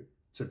you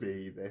to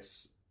be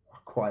this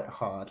quite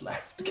hard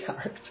left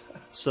character.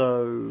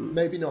 So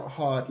maybe not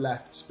hard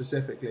left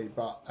specifically,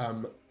 but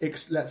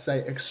let's say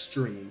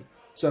extreme.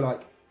 So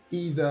like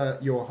either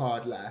you're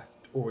hard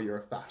left or you're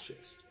a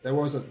fascist. There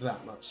wasn't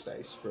that much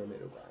space for a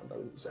middle ground, I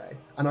wouldn't say.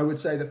 And I would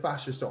say the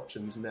fascist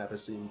options never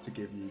seem to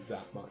give you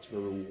that much of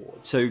a reward.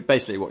 So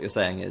basically what you're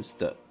saying is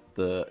that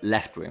the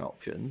left-wing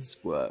options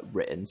were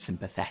written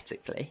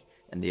sympathetically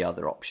and the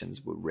other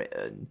options were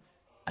written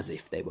as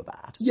if they were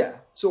bad. Yeah,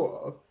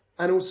 sort of.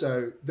 And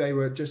also, they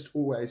were just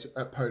always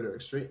at polar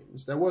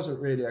extremes. There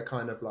wasn't really a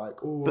kind of like,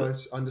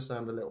 I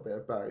understand a little bit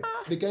of both.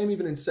 The game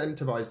even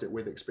incentivized it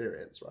with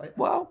experience, right?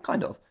 Well,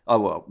 kind of. Oh,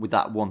 well, with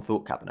that one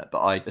thought cabinet, but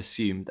I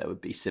assumed there would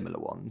be similar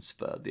ones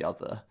for the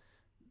other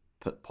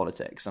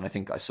politics, and I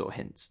think I saw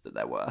hints that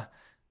there were,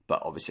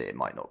 but obviously it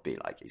might not be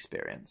like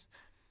experience.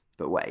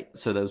 But wait,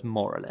 so there was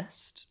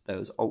moralist, there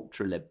was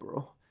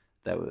ultra-liberal,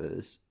 there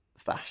was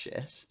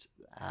fascist,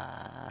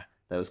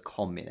 there was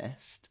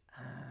communist,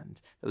 and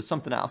there was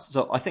something else.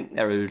 So I think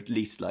there are at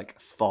least like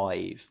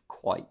 5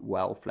 quite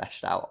well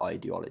fleshed out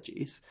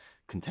ideologies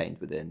contained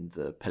within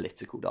the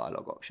political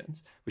dialogue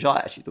options, which I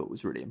actually thought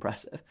was really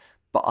impressive.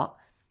 But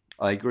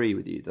I agree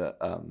with you that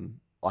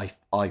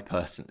I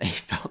personally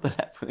felt the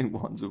left-wing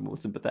ones were more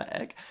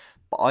sympathetic,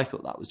 but I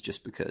thought that was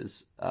just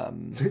because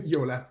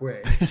You're left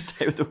wing.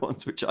 they were the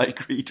ones which I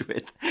agreed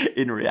with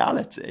in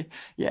reality.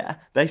 Yeah,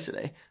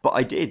 basically. But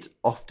I did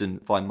often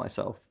find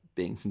myself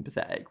being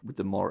sympathetic with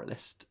the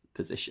moralist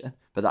position,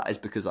 but that is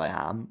because I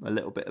am a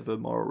little bit of a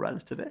moral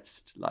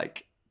relativist.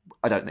 Like,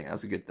 I don't think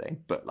that's a good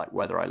thing, but like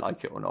whether I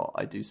like it or not,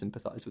 I do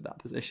sympathise with that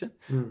position.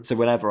 So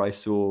whenever I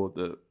saw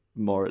the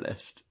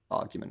moralist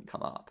argument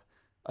come up,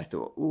 I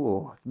thought,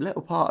 oh, a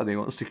little part of me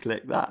wants to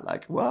click that.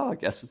 Like, well, I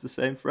guess it's the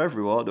same for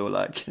everyone. Or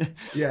like,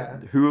 Yeah.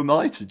 who am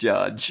I to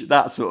judge?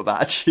 That sort of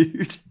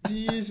attitude. Do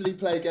you usually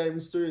play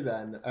games through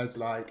then as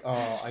like,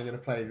 oh, I'm going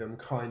to play them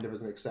kind of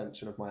as an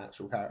extension of my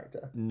actual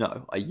character?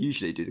 No, I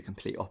usually do the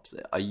complete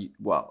opposite.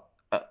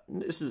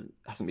 This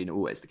hasn't been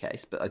always the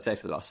case, but I'd say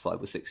for the last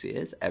 5 or 6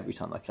 years, every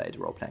time I played a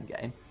role-playing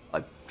game,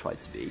 I've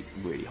tried to be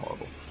really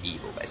horrible,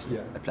 evil, basically.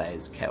 Yeah. I play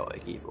as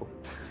chaotic evil.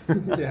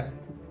 Yeah.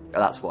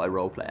 That's what I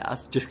roleplay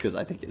as, just because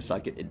I think it's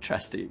like an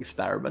interesting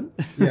experiment.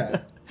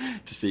 Yeah.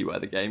 To see where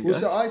the game Well,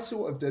 goes. so I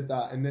sort of did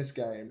that in this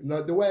game.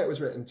 No, the way it was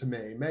written to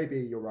me, maybe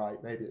you're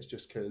right, maybe it's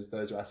just because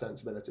those are our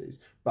sensibilities,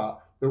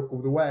 but the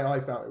way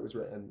I felt it was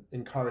written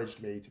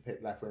encouraged me to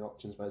pick left-wing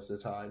options most of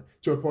the time,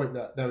 to a point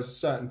that there was a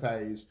certain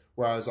phase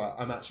where I was like,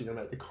 I'm actually going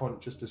to make the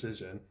conscious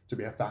decision to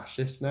be a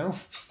fascist now.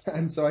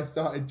 And so I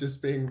started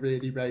just being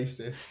really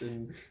racist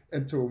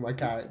and to all my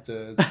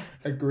characters,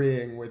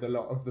 agreeing with a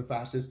lot of the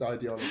fascist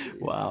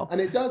ideologies. Wow. And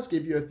it does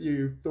give you a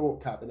few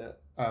thought cabinet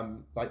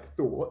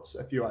thoughts,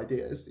 a few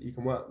ideas that you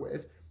can work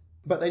with,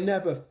 but they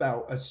never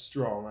felt as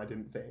strong, I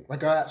didn't think.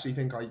 Like, I actually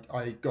think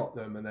I got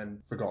them and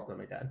then forgot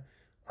them again,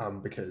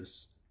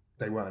 because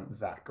they weren't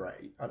that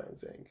great, I don't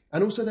think.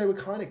 And also they were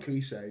kind of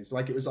cliches.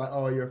 Like, it was like,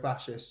 oh, you're a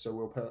fascist, so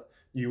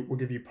we'll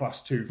give you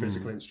 +2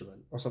 physical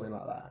instrument or something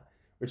like that,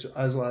 which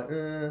I was like,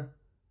 do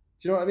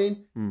you know what I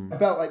mean? I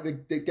felt like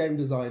the game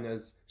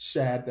designers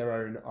shared their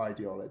own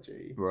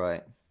ideology.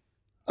 Right.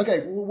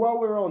 Okay, well, while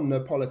we're on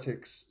the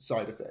politics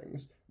side of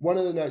things, one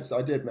of the notes that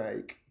I did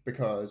make,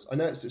 because I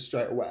noticed it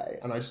straight away,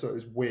 and I just thought it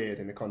was weird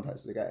in the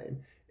context of the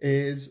game,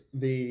 is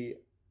the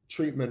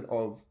treatment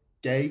of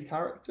gay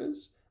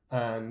characters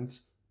and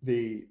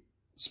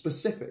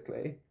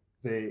specifically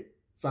the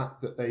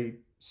fact that they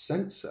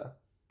censor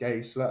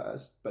gay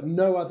slurs, but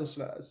no other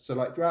slurs. So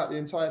like throughout the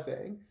entire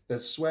thing,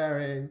 there's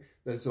swearing,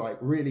 there's like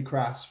really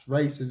crass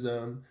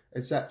racism,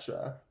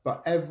 etc.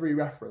 But every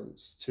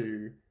reference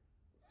to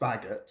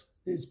faggot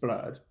is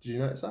blurred. Did you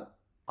notice that?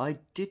 I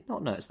did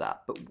not notice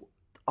that, but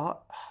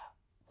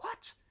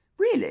what?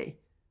 Really?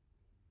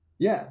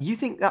 Yeah. You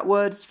think that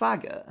word's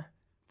faggot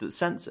that's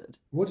censored?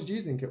 What did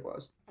you think it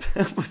was?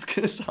 It's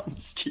going to sound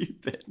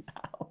stupid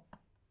now.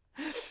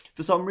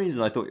 For some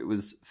reason, I thought it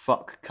was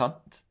fuck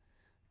cunt.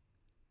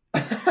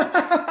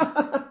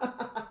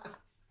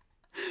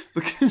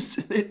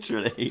 Because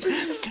literally,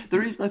 the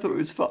reason I thought it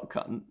was fuck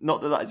cunt,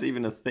 not that that's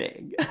even a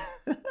thing,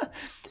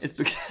 it's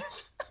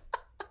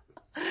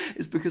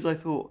because I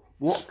thought,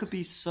 what could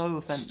be so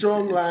offensive?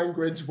 Strong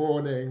language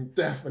warning,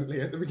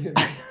 definitely at the beginning.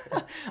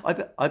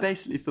 I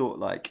basically thought,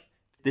 like,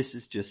 this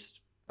is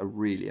just a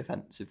really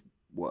offensive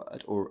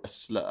word or a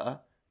slur,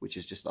 which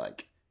is just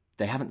like,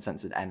 they haven't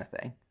censored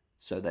anything,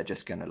 so they're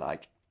just going to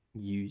like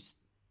use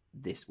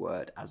this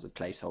word as a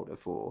placeholder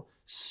for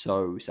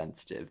so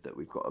sensitive that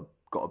we've got to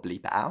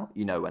bleep it out.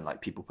 You know, when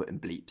like people putting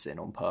bleeps in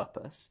on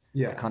purpose.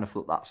 Yeah. I kind of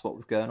thought that's what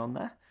was going on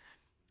there.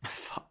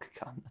 Fuck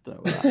cunt. I don't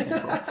know where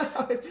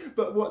that came from.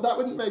 But that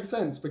wouldn't make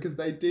sense, because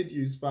they did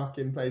use fuck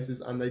in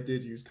places and they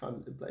did use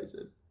cunt in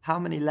places. How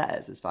many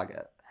letters is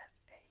faggot?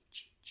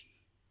 F-A-G-G-O-T.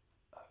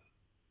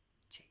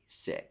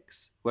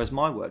 6. Whereas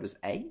my word was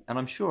 8, and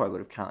I'm sure I would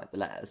have counted the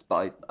letters,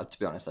 but to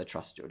be honest, I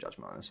trust your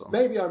judgment on this one.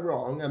 Maybe I'm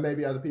wrong, and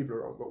maybe other people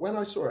are wrong, but when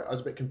I saw it, I was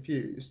a bit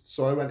confused,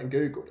 so I went and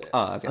Googled it.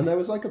 Oh, okay. And there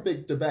was like a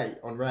big debate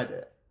on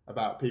Reddit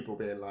about people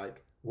being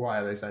like, why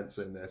are they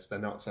censoring this? They're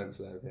not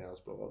censoring anything else,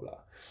 blah, blah, blah.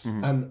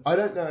 Mm-hmm. And I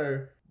don't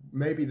know,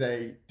 maybe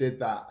they did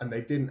that and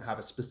they didn't have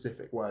a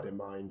specific word in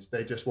mind.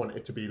 They just wanted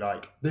it to be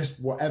like, this,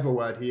 whatever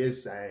word he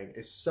is saying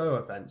is so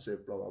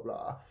offensive, blah, blah,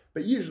 blah.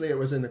 But usually it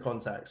was in the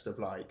context of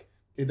like,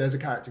 there's a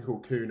character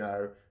called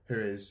Kuno who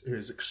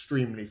is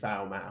extremely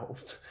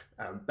foul-mouthed,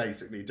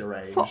 basically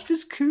deranged. Fuck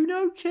does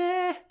Kuno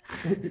care?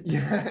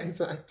 Yeah,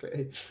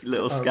 exactly.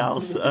 Little From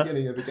scouser. the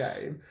beginning of the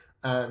game.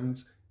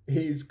 And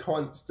he's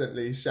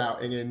constantly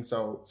shouting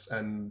insults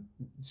and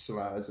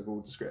slurs of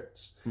all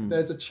descripts.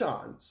 There's a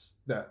chance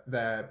that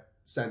they're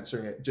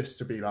censoring it just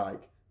to be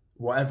like,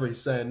 whatever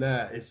he's saying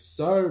there is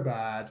so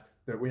bad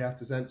that we have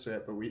to censor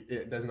it, but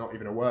there's not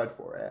even a word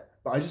for it.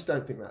 But I just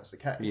don't think that's the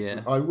case.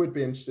 Yeah. I would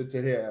be interested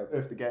to hear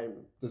if the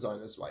game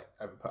designers like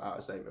ever put out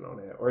a statement on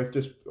it,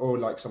 or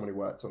like someone who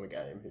worked on the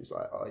game who's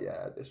like, oh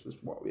yeah, this was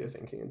what we were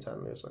thinking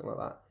internally or something like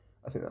that.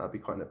 I think that would be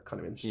kind of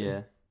interesting.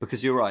 Yeah,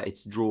 because you're right.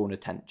 It's drawn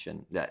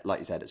attention. Like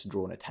you said, it's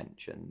drawn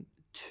attention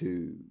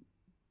to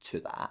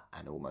that,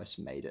 and almost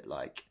made it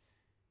like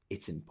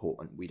it's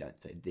important we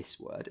don't say this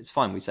word. It's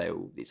fine we say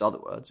all these other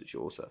words, which are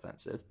also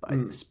offensive, but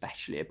it's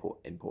especially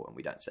important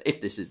we don't say. If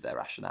this is their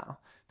rationale,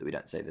 that we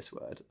don't say this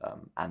word.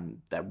 And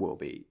there will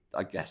be,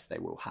 I guess they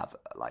will have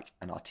like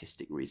an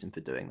artistic reason for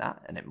doing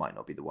that, and it might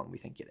not be the one we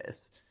think it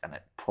is, and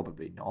it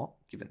probably not,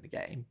 given the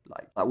game.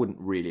 Like, that wouldn't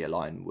really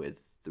align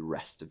with the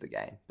rest of the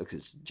game,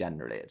 because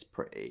generally it's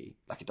pretty,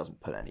 like, it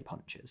doesn't pull any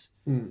punches.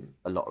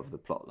 A lot of the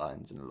plot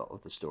lines and a lot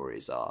of the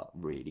stories are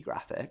really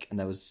graphic, and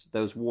there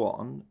was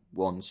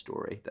one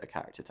story that a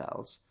character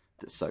tells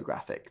that's so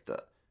graphic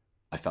that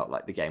I felt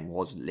like the game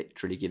was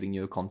literally giving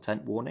you a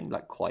content warning,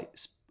 like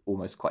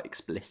almost quite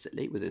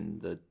explicitly within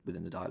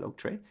the dialogue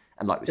tree.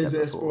 And like we said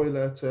before, is it a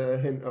spoiler to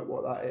hint at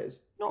what that is?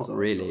 Not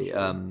really.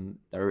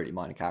 They're a really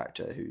minor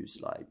character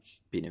who's like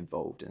been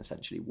involved in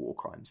essentially war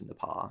crimes in the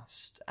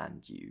past,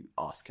 and you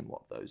ask him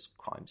what those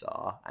crimes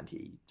are, and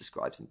he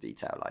describes in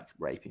detail like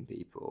raping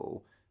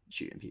people,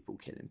 shooting people,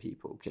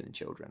 killing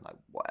children, like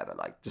whatever,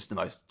 like just the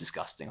most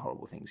disgusting,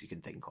 horrible things you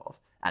can think of,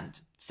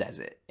 and says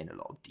it in a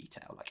lot of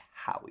detail, like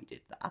how he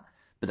did that.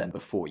 But then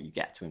before you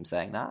get to him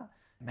saying that,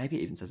 maybe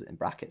it even says it in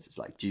brackets. It's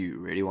like, do you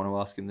really want to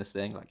ask him this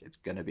thing? Like, it's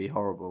going to be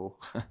horrible.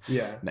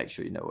 Yeah. Make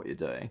sure you know what you're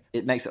doing.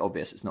 It makes it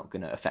obvious it's not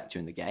going to affect you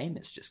in the game.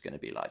 It's just going to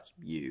be like,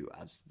 you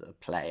as the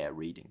player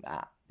reading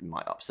that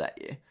might upset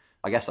you.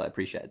 I guess I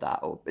appreciated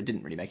that, or it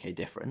didn't really make any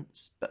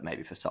difference, but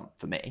maybe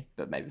for me,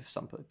 but maybe for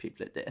some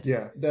people it did.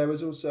 Yeah. There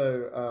was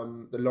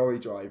also the lorry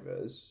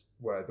drivers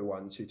were the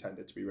ones who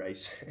tended to be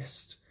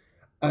racist.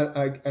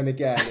 And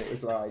again, it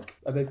was like,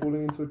 are they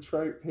falling into a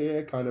trope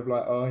here? Kind of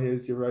like, oh,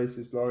 here's your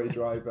racist lorry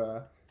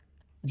driver.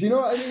 Do you know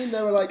what I mean?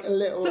 They were like a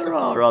little... There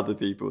are other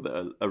people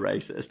that are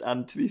racist,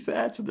 and to be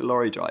fair to the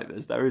lorry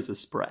drivers, there is a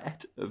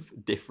spread of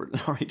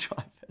different lorry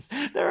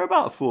drivers. There are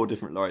about 4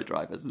 different lorry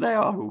drivers. They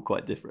are all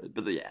quite different,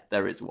 but yeah,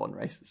 there is one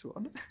racist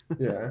one.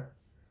 Yeah.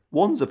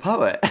 One's a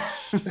poet.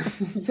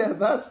 Yeah,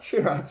 that's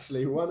true,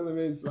 actually. One of them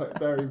is like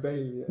very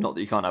baby. Not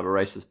that you can't have a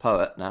racist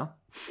poet now.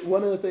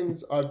 One of the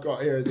things I've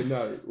got here as a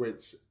note,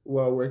 which,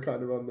 while we're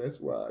kind of on this,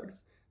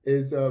 works,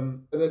 is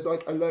there's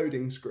like a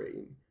loading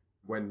screen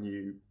when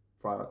you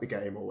fire up the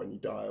game, or when you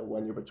die, or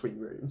when you're between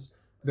rooms,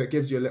 that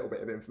gives you a little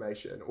bit of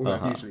information.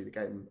 Although usually the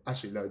game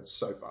actually loads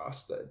so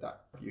fast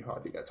that you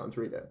hardly get time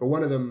to read it. But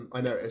one of them I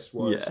noticed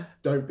was,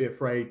 don't be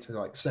afraid to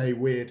like say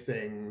weird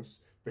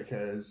things,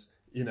 because...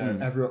 you know,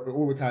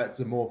 all the characters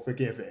are more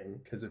forgiving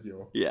because of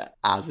your... Yeah,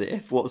 as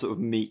if. What sort of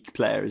meek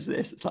player is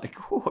this? It's like,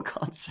 oh, I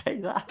can't say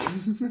that.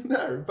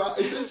 No, but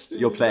it's interesting.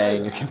 You're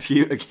playing a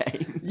computer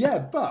game. Yeah,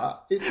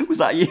 but... Was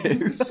that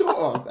you? Sort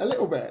of, a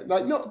little bit.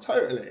 Like, not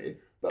totally.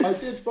 But I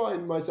did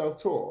find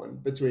myself torn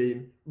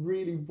between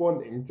really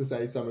wanting to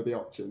say some of the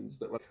options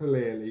that were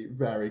clearly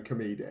very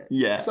comedic.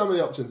 Yeah. Some of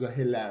the options are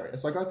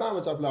hilarious. Like, I found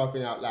myself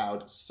laughing out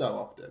loud so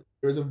often.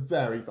 It was a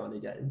very funny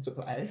game to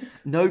play.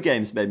 No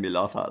games made me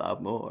laugh out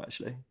loud more,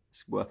 actually.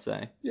 It's worth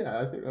saying.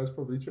 Yeah, I think that's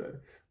probably true.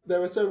 There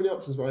were so many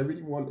options where I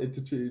really wanted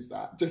to choose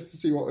that just to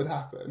see what would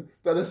happen.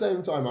 But at the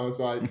same time, I was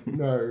like,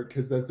 no,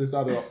 because there's this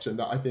other option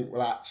that I think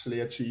will actually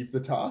achieve the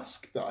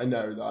task that I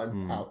know that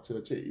I'm out to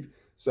achieve.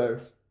 So...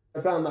 I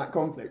found that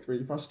conflict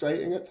really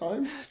frustrating at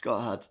times.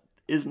 God,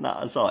 isn't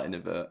that a sign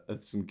of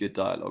some good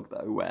dialogue,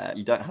 though, where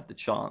you don't have the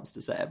chance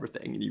to say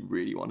everything and you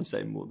really want to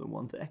say more than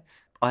one thing?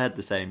 I had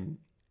the same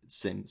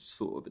since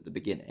sort of at the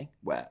beginning,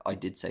 where I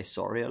did say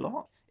sorry a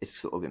lot. It's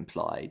sort of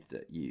implied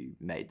that you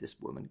made this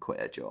woman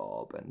quit her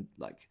job and,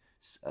 like,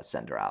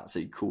 send her out. So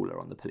you call her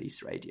on the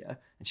police radio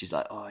and she's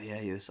like, oh, yeah,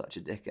 you're such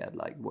a dickhead.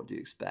 Like, what do you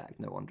expect?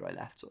 No wonder I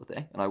left, sort of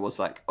thing. And I was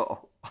like,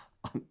 oh...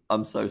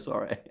 I'm so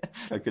sorry.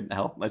 I couldn't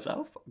help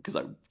myself because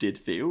I did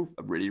feel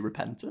really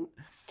repentant.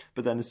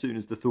 But then as soon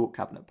as the thought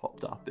cabinet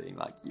popped up being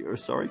like, you're a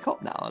sorry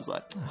cop now, I was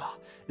like, oh,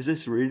 is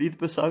this really the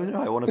persona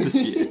I want to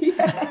pursue?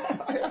 Yeah,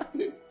 I had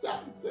the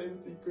exact same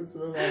sequence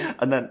of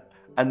events.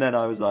 And then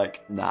I was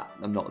like, nah,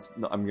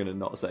 I'm going to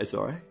not say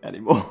sorry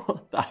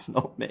anymore. That's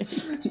not me.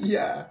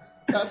 Yeah,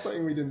 that's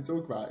something we didn't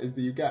talk about, is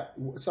that you get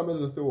some of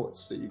the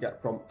thoughts that you get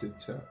prompted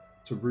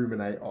to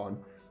ruminate on.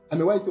 And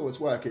the way thoughts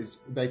work is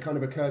they kind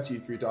of occur to you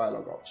through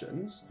dialogue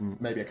options.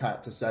 Maybe a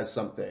character says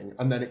something,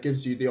 and then it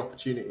gives you the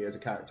opportunity as a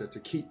character to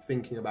keep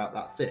thinking about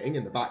that thing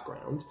in the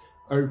background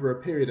over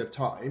a period of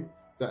time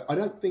that I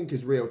don't think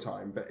is real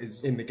time, but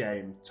is in the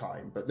game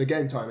time. But the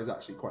game time is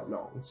actually quite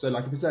long. So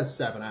like if it says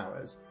 7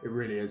 hours, it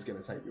really is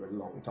going to take you a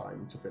long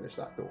time to finish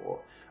that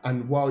thought.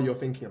 And while you're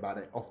thinking about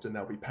it, often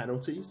there'll be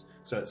penalties.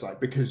 So it's like,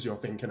 because you're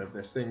thinking of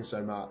this thing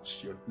so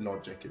much, your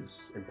logic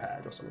is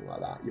impaired or something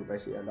like that. You'll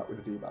basically end up with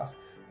a debuff.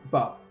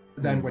 But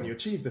then when you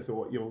achieve the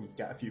thought, you'll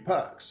get a few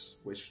perks,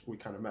 which we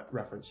kind of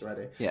referenced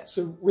already. Yeah.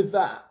 So with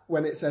that,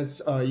 when it says,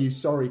 are you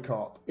sorry,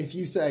 cop? If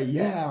you say,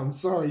 yeah, I'm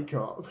sorry,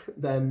 cop,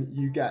 then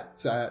you get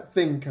to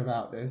think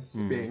about this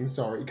being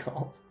sorry,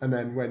 cop. And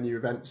then when you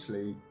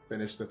eventually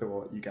finish the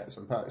thought, you get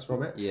some perks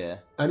from it. Yeah.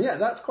 And yeah,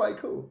 that's quite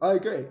cool. I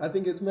agree. I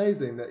think it's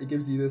amazing that it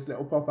gives you this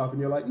little pop-up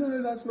and you're like,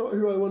 no, that's not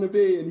who I want to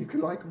be. And you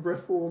can like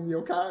reform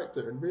your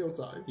character in real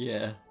time.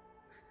 Yeah.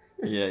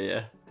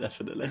 Yeah,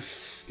 definitely.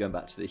 Going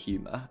back to the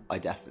humour, I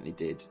definitely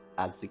did,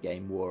 as the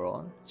game wore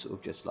on, sort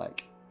of just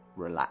like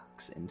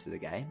relax into the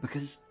game.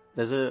 Because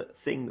There's a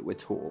thing that we're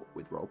taught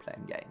with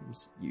role-playing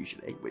games,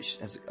 usually, which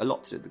has a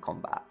lot to do with the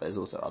combat, but there's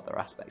also other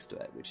aspects to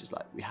it, which is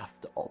like, we have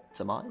to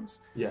optimize.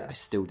 Yeah. I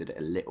still did it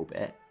a little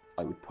bit.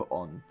 I would put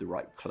on the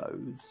right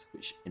clothes,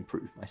 which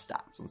improved my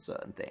stats on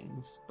certain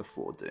things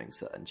before doing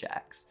certain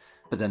checks.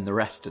 But then the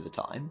rest of the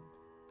time,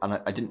 and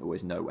I didn't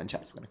always know when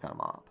checks were going to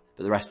come up,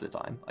 but the rest of the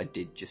time, I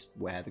did just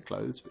wear the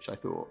clothes, which I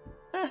thought,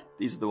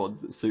 these are the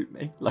ones that suit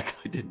me. Like,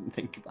 I didn't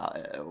think about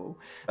it at all.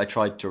 I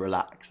tried to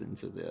relax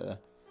into the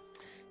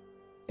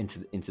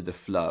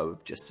flow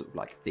of just sort of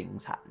like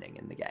things happening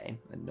in the game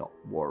and not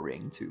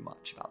worrying too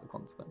much about the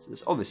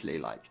consequences. Obviously,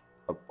 like,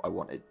 I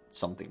wanted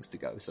some things to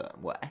go a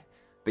certain way.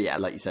 But yeah,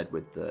 like you said,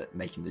 with the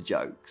making the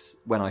jokes,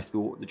 when I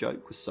thought the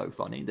joke was so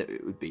funny that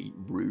it would be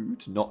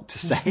rude not to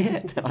say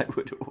it, then I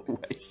would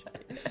always say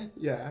it.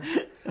 Yeah.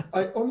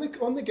 On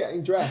the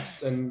getting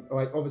dressed, and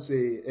like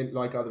obviously,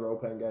 like other role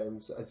playing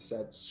games, as you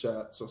said,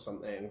 shirts or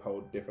something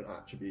hold different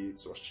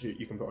attributes, or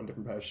you can put on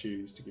different pair of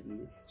shoes to give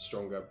you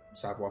stronger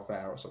savoir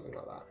faire or something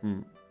like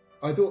that.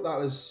 I thought that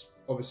was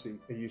obviously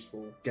a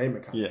useful game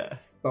mechanic. Yeah.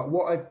 But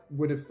what I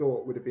would have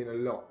thought would have been a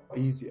lot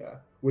easier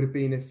would have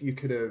been if you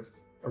could have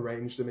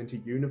arrange them into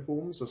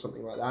uniforms or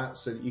something like that,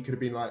 so that you could have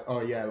been like, oh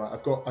yeah,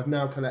 like I've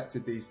now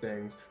collected these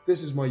things,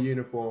 this is my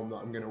uniform that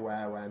I'm going to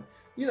wear when,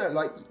 you know,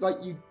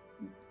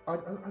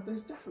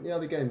 there's definitely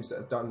other games that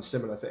have done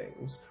similar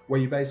things where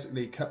you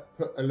basically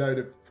put a load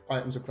of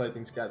items of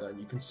clothing together and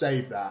you can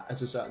save that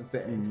as a certain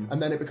thing, and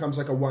then it becomes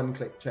like a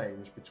one-click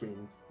change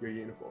between your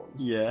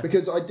uniforms. Yeah.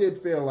 Because I did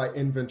feel like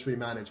inventory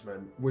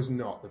management was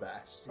not the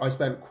best. I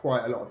spent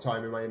quite a lot of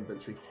time in my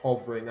inventory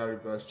hovering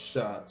over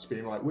shirts,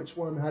 being like, which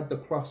one had the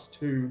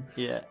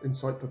 +2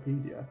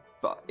 encyclopedia?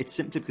 But it's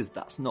simply because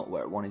that's not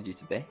where it wanted you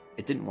to be.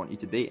 It didn't want you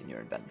to be in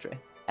your inventory,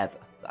 ever,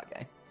 that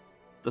game.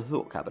 The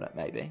thought cabinet,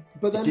 maybe.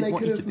 But then they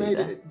could have made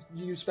it,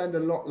 you spend a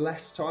lot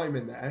less time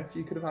in there if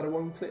you could have had a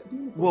one-click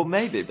uniform. Well,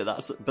 maybe, but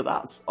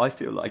that's, I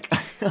feel like,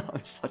 I'm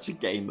such a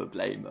gamer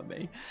blamer,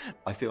 me.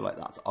 I feel like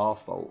that's our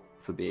fault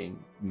for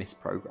being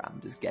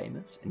misprogrammed as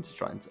gamers into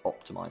trying to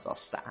optimize our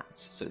stats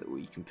so that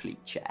we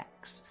complete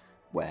checks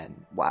when,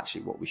 well,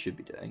 actually what we should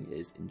be doing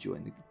is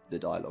enjoying the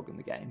dialogue in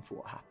the game for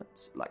what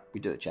happens. Like, we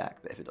do a check,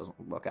 but if it doesn't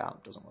work out,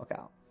 it doesn't work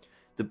out.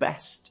 The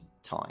best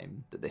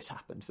time that this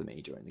happened for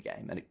me during the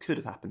game, and it could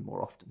have happened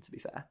more often to be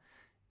fair,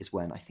 is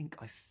when I think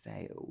I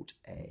failed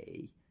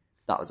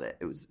that was it.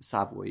 It was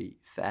Savoy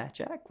Fair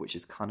check, which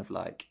is kind of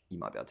like, you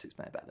might be able to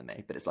explain it better than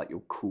me, but it's like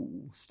your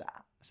cool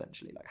stat,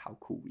 essentially, like how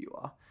cool you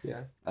are.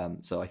 Yeah.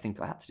 So I think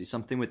I had to do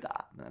something with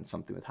that, and then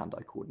something with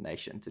hand-eye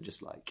coordination to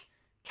just like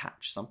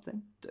catch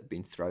something that had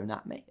been thrown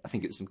at me. I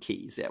think it was some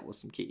keys. Yeah, it was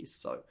some keys.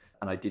 So,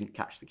 and I didn't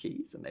catch the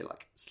keys, and they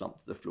like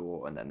slumped to the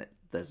floor, and then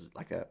there's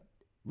like a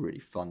really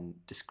fun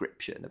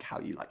description of how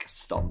you like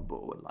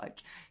stumble and like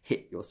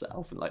hit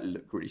yourself and like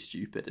look really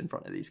stupid in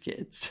front of these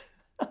kids.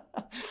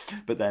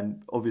 But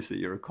then obviously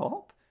you're a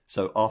cop,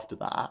 so after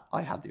that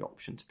I had the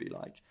option to be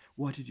like,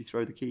 why did you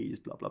throw the keys,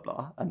 blah blah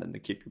blah, and then the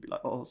kid could be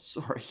like, oh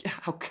sorry,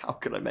 how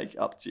could I make it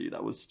up to you,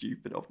 that was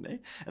stupid of me.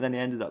 And then he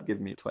ended up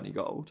giving me 20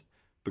 gold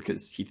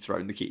because he'd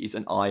thrown the keys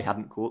and I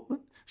hadn't caught them.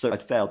 So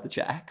I'd failed the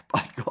check,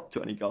 but I got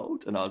 20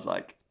 gold, and I was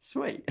like,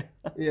 sweet.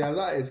 Yeah,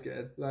 that is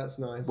good. That's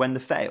nice. When the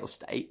fail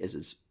state is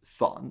as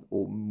fun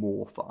or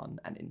more fun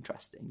and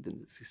interesting than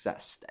the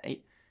success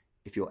state,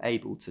 if you're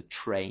able to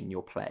train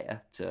your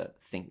player to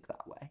think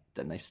that way,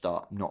 then they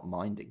start not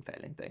minding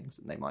failing things,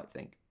 and they might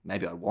think,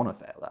 maybe I want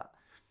to fail that.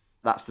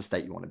 That's the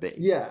state you want to be.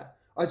 Yeah.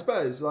 I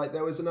suppose, like,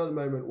 there was another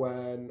moment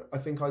when I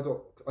think I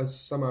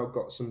somehow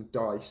got some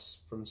dice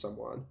from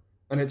someone,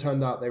 and it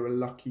turned out they were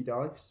lucky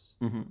dice.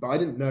 Mm-hmm. But I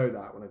didn't know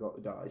that when I got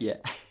the dice. Yeah.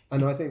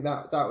 And I think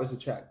that was a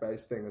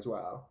check-based thing as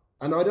well.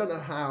 And I don't know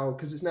how,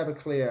 because it's never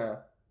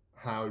clear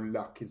how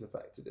luck is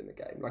affected in the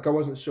game. Like, I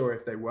wasn't sure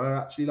if they were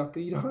actually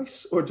lucky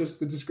dice, or just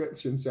the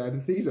description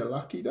said, these are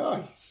lucky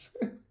dice.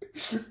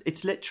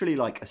 It's literally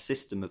like a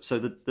system of, so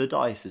the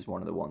dice is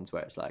one of the ones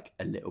where it's like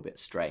a little bit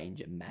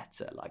strange and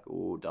meta, like,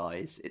 all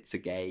dice, it's a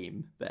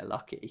game, they're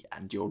lucky,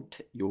 and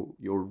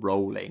you're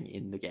rolling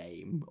in the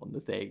game on the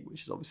thing,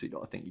 which is obviously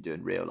not a thing you do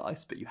in real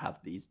life, but you have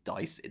these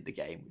dice in the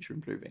game which are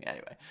improving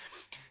anyway.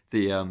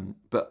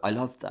 But I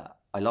love that.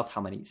 I loved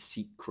how many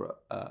secret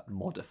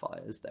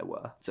modifiers there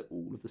were to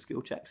all of the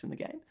skill checks in the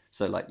game.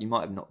 So, like, you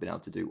might have not been able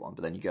to do one,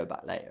 but then you go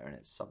back later and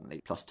it's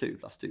suddenly +2,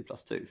 +2,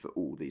 +2 for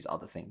all these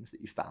other things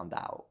that you found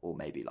out, or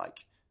maybe,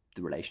 like,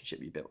 the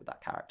relationship you built with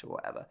that character or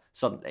whatever.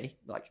 Suddenly,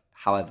 like,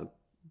 however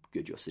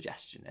good your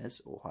suggestion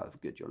is, or however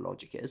good your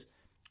logic is,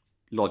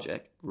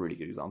 logic, really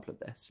good example of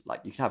this.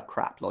 Like, you can have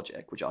crap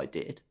logic, which I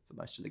did for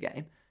most of the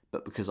game,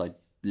 but because I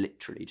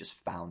literally just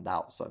found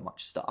out so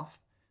much stuff,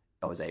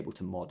 I was able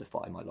to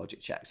modify my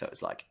logic check. So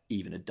it's like,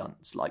 even a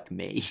dunce like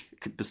me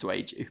could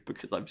persuade you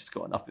because I've just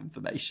got enough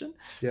information.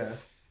 Yeah.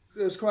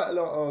 There's quite a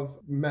lot of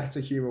meta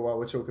humour while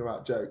we're talking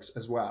about jokes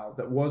as well,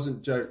 that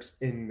wasn't jokes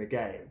in the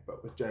game,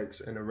 but was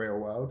jokes in a real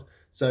world.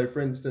 So,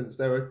 for instance,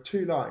 there were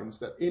 2 lines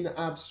that in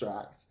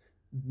abstract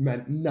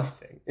meant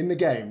nothing. In the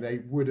game, they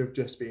would have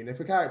just been, if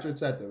a character had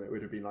said them, it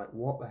would have been like,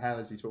 what the hell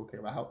is he talking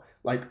about?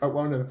 Like, at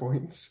one of the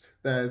points,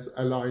 there's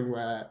a line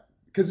where,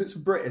 because it's a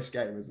British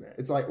game, isn't it?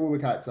 It's like all the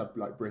characters have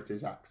like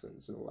British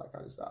accents and all that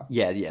kind of stuff.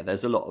 Yeah,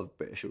 there's a lot of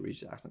British or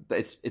regional accent, but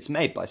it's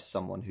made by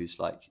someone who's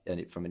like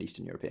from an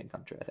Eastern European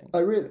country, I think.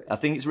 Oh, really? I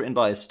think it's written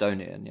by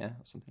Estonian, yeah, or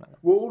something like that.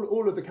 Well,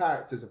 all of the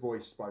characters are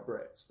voiced by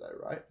Brits, though,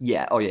 right?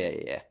 Yeah,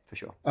 yeah, for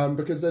sure.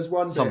 Because there's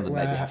one Some bit of them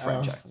where, maybe have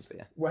French accents, but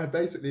yeah. where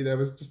basically there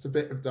was just a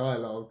bit of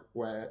dialogue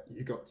where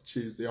you got to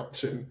choose the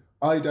option,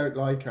 I don't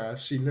like her,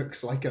 she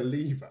looks like a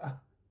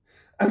lever.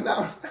 And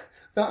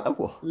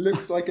that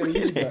looks like a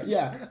lever.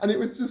 Yeah, and it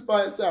was just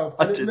by itself.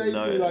 And it made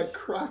me like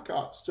crack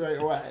up straight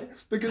away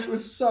because it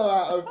was so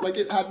out of, like,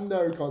 it had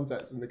no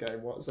context in the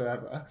game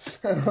whatsoever.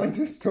 And I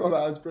just thought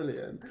that was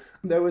brilliant.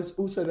 There was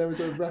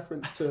a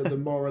reference to the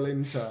Moral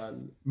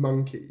Intern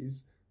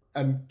monkeys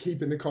and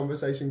keeping the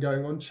conversation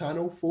going on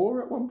Channel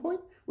 4 at one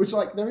point, which,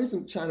 like, there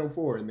isn't Channel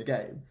 4 in the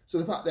game. So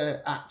the fact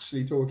they're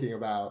actually talking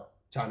about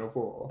Channel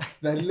 4,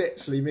 they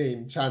literally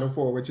mean Channel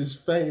 4, which is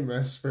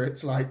famous for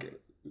its, like,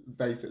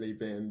 basically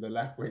being the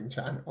left-wing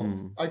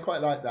channel. I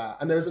quite like that.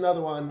 And there was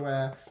another one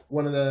where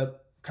one of the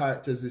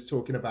characters is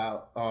talking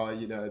about,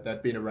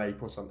 there'd been a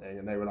rape or something,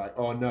 and they were like,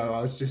 oh no,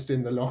 I was just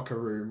in the locker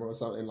room or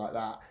something like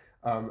that.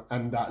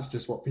 And that's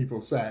just what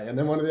people say. And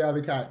then one of the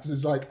other characters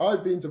is like,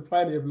 I've been to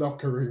plenty of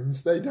locker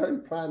rooms. They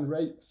don't plan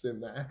rapes in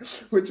there,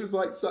 which was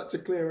like such a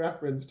clear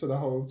reference to the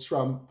whole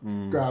Trump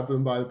grab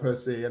them by the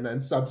pussy and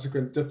then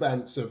subsequent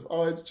defense of,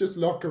 it's just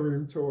locker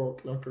room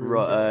talk.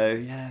 Right,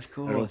 talk. Yeah, of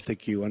course. I don't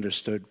think you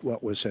understood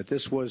what was said.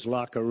 This was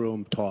locker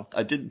room talk.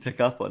 I didn't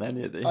pick up on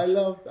any of these. I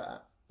love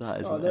that.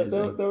 That is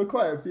amazing. There were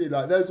quite a few.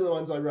 Like, those were the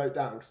ones I wrote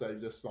down because they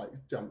just like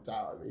jumped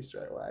out at me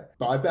straight away.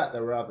 But I bet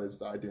there were others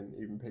that I didn't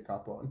even pick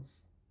up on.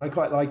 I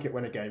quite like it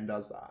when a game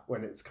does that,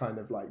 when it's kind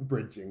of like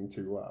bridging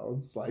two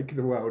worlds, like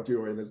the world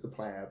you're in as the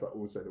player, but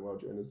also the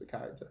world you're in as the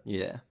character.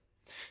 Yeah.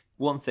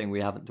 One thing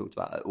we haven't talked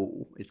about at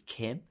all is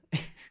Kim,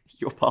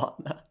 your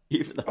partner.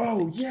 Even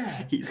though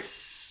he's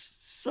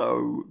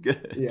so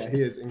good. Yeah, he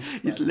is incredible.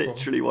 He's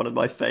literally one of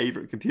my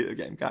favourite computer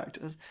game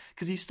characters.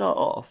 Because you start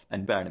off,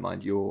 and bearing in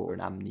mind you're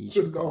an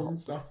amnesia. The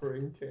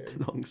long-suffering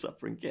Kim.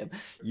 Long-suffering Kim.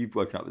 You've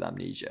woken up with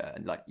amnesia,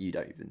 and like you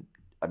don't even...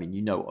 I mean,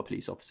 you know what a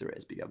police officer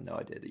is, but you have no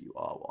idea that you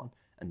are one.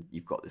 And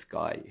you've got this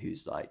guy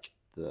who's like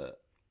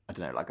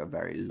like a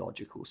very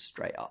logical,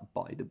 straight up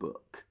by the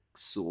book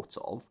sort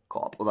of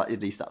cop, or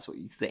at least that's what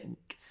you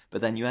think.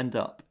 But then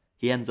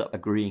he ends up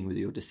agreeing with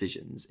your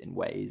decisions in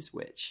ways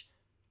which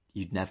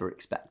you'd never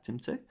expect him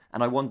to.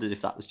 And I wondered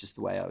if that was just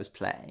the way I was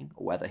playing,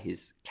 or whether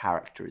his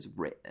character is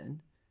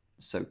written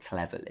so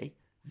cleverly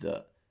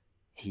that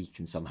he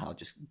can somehow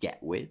just get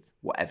with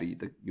whatever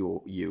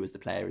you as the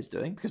player is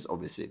doing. Because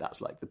obviously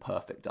that's like the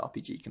perfect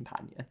RPG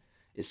companion,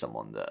 is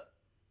someone that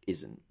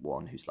isn't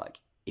one who's like,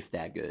 if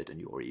they're good and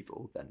you're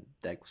evil, then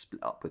they'll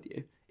split up with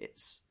you.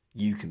 It's,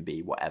 you can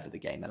be whatever the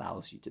game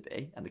allows you to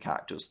be, and the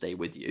character will stay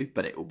with you,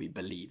 but it will be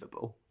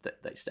believable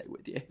that they stay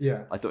with you.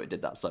 Yeah. I thought it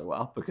did that so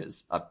well,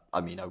 because I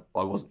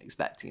wasn't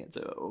expecting it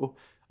to at all.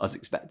 I was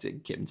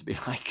expecting Kim to be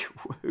like,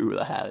 who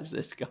the hell is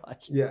this guy?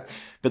 Yeah.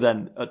 But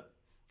then,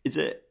 is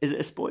it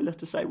a spoiler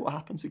to say what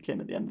happens with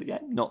Kim at the end of the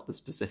game? Not the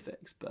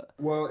specifics, but...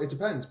 Well, it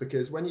depends,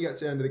 because when you get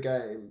to the end of the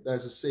game,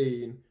 there's a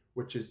scene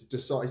which is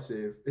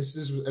decisive. This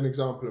was an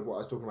example of what I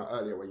was talking about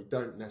earlier, where you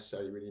don't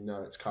necessarily really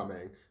know it's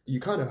coming. You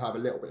kind of have a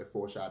little bit of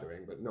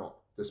foreshadowing, but not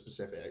the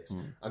specifics.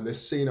 And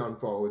this scene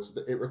unfolds.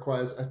 It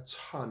requires a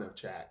ton of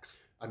checks,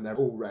 and they're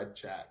all red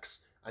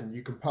checks. And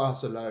you can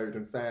pass a load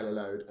and fail a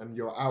load, and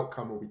your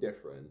outcome will be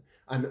different.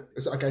 And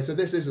so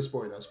this is a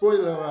spoiler.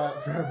 Spoiler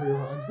alert for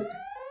everyone.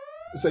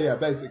 So yeah,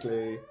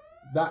 basically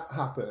that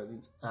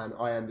happened, and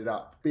I ended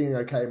up being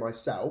okay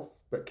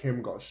myself, but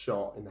Kim got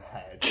shot in the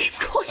head.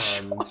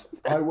 And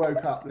I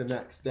woke up the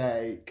next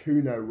day,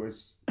 Kuno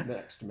was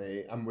next to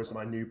me and was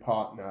my new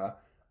partner,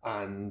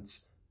 and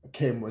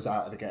Kim was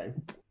out of the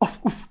game. What?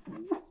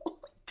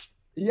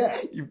 Yeah.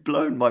 You've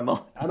blown my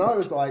mind. And I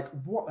was like,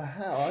 what the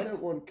hell? I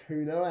don't want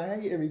Kuno. I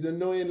hate him. He's an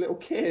annoying little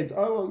kid.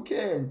 I want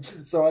Kim.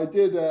 So I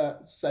did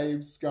save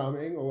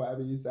scumming, or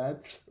whatever you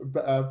said,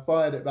 but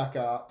fired it back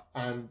up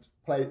and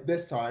played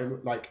this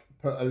time, like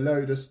put a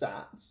load of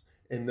stats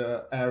in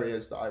the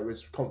areas that I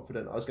was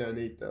confident I was going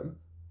to need them.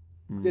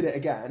 Did it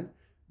again,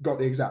 got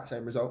the exact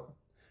same result.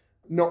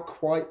 Not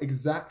quite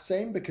exact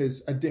same,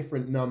 because a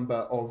different number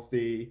of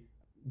the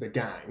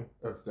gang,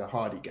 of the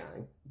Hardy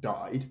gang,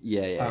 died.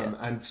 Yeah.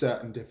 And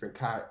certain different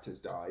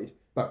characters died.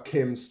 But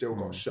Kim still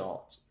got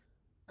shot.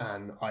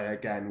 And I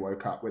again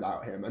woke up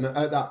without him. And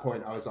at that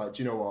point, I was like,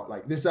 do you know what?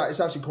 Like, it's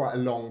actually quite a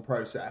long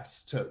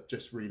process to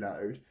just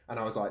reload. And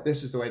I was like,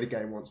 this is the way the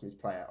game wants me to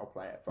play it. I'll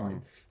play it,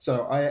 fine.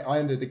 So I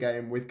ended the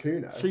game with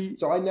Kuno.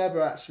 So I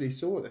never actually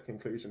saw the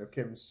conclusion of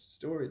Kim's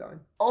storyline.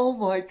 Oh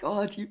my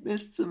God, you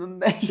missed some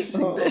amazing bits.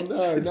 Oh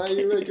no, now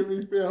you're making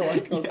me feel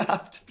like You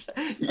have to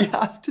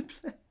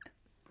play.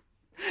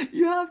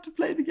 You have to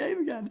play the game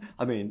again.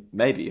 I mean,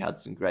 maybe you had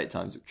some great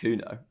times with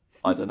Kuno.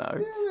 I don't know.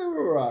 Yeah, they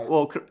were all right.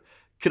 Well,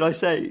 Could I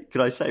say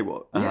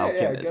what? How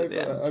Kim is go at the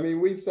for end? it. I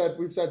mean, we've said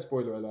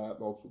spoiler alert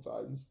multiple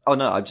times. Oh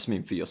no, I just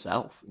mean for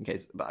yourself, in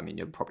case. But I mean,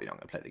 you're probably not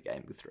going to play the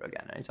game through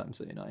again anytime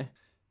soon, are you?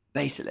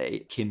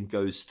 Basically, Kim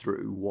goes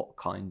through what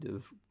kind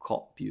of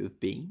cop you have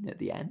been at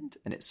the end,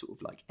 and it's sort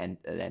of like an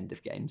end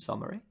of game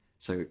summary.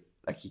 So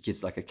like he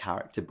gives like a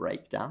character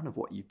breakdown of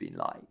what you've been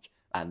like,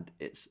 and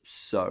it's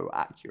so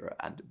accurate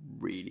and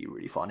really,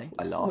 really funny.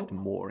 I laughed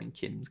more in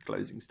Kim's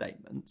closing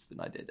statements than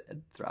I did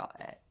throughout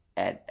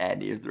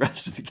any of the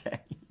rest of the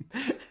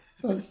game.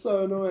 That's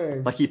so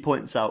annoying. Like he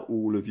points out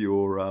all of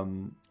your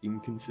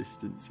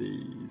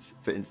inconsistencies.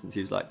 For instance,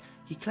 he was like,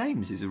 he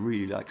claims he's a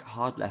really like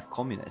hard left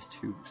communist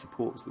who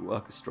supports the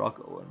workers'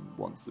 struggle and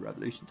wants the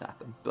revolution to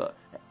happen, but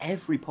at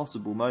every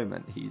possible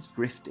moment he's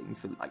grifting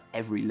for like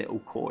every little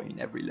coin,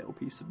 every little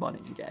piece of money,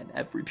 and getting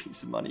every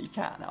piece of money he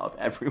can out of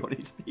everyone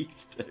he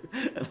speaks to.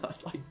 And I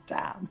was like,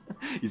 damn,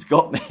 he's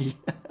got me.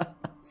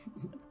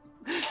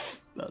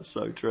 That's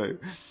so true.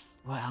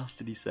 What else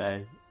did he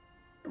say?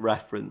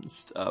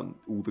 Referenced all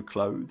the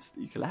clothes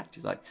that you collect.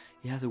 He's like,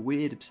 he has a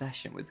weird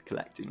obsession with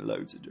collecting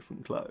loads of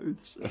different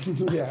clothes.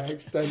 Yeah,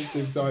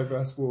 extensive,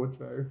 diverse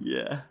wardrobe.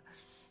 Yeah.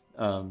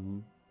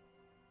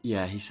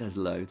 Yeah, he says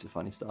loads of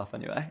funny stuff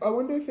anyway. I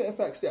wonder if it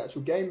affects the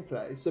actual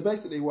gameplay. So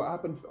basically what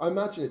happened, I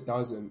imagine it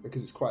doesn't,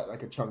 because it's quite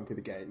like a chunk of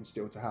the game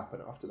still to happen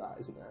after that,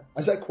 isn't there?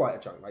 I say quite a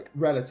chunk, like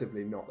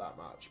relatively not that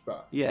much,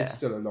 but it's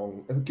still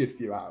a good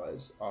few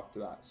hours after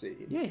that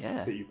scene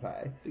that you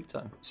play. Big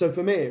time. So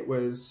for me it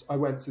was, I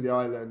went to the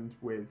island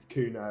with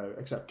Kuno,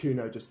 except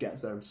Kuno just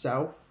gets there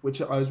himself,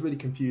 which I was really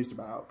confused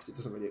about because it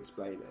doesn't really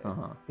explain it.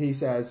 He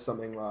says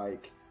something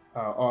like,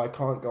 I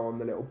can't go on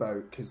the little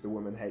boat because the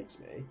woman hates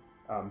me.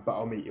 But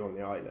I'll meet you on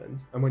the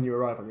island. And when you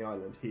arrive on the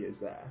island, he is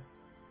there.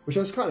 Which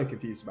I was kind of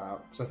confused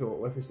about, because I thought,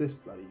 well, if it's this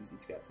bloody easy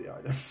to get to the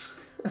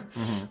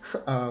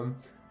island.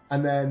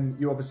 And then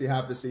you obviously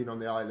have the scene on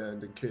the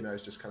island, and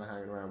Kuno's just kind of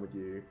hanging around with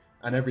you.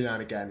 And every now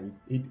and again,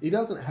 he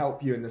doesn't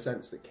help you in the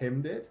sense that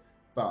Kim did,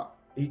 but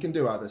he can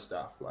do other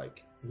stuff.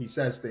 Like, he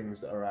says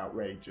things that are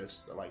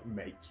outrageous, that like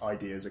make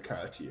ideas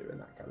occur to you and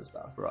that kind of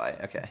stuff. Right,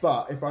 okay.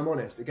 But if I'm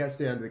honest, it gets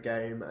to the end of the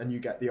game, and you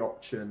get the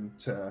option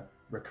to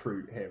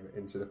recruit him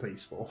into the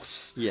police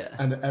force. Yeah.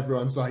 And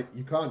everyone's like,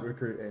 you can't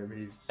recruit him,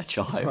 he's a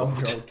child.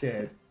 12-year-old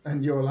kid.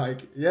 And you're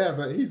like, yeah,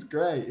 but he's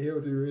great,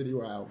 he'll do really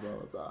well, blah,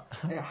 blah,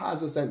 blah. It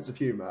has a sense of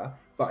humour,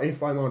 but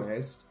if I'm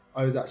honest,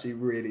 I was actually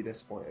really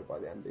disappointed by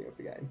the ending of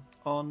the game.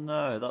 Oh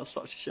no, that's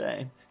such a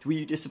shame. Were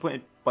you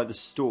disappointed by the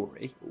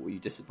story, or were you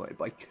disappointed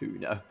by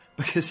Kuno?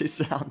 Because it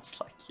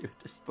sounds like you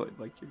were disappointed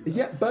by Kuno.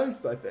 Yeah,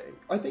 both, I think.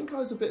 I think I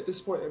was a bit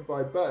disappointed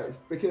by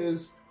both,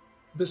 because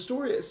the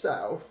story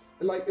itself,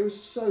 like, it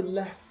was so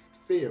left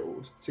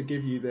field to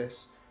give you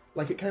this,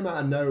 like, it came out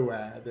of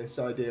nowhere, this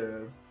idea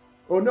of,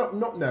 or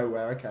not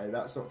nowhere, okay,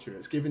 that's not true,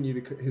 it's given you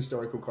the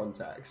historical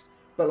context,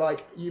 but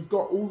like, you've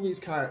got all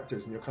these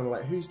characters and you're kind of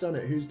like, who's done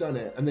it,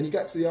 and then you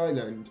get to the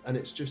island and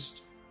it's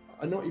just,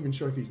 I'm not even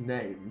sure if he's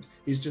named,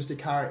 he's just a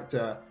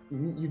character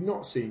you've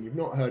not seen, you've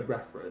not heard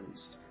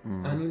referenced,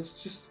 and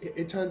it's just,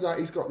 it turns out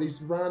he's got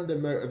these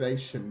random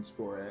motivations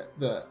for it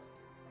that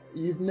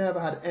you've never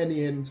had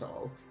any hint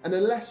of, and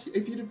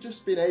if you'd have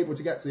just been able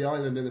to get to the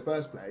island in the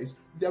first place,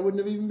 there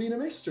wouldn't have even been a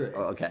mystery.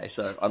 Oh, okay,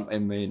 so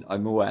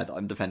I'm aware that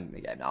I'm defending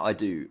the game now. I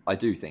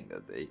do think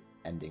that the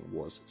ending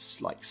was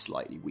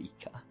slightly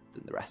weaker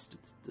than the rest of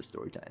the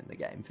storytelling in the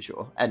game, for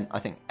sure, and I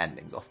think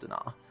endings often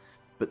are,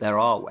 but there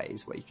are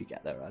ways where you could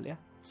get there earlier.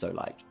 So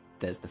like,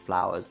 there's the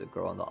flowers that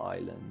grow on the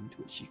island,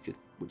 which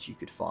you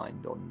could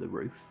find on the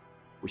roof,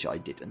 which I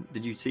didn't.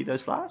 Did you see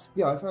those flowers?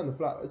 Yeah, I found the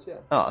flowers, yeah.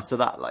 Oh, so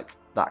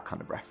that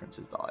kind of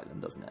references the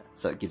island, doesn't it?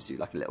 So it gives you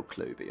like a little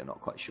clue, but you're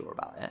not quite sure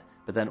about it.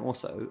 But then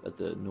also at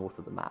the north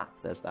of the map,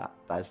 there's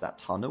that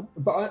tunnel.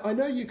 But I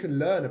know you can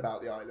learn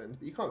about the island,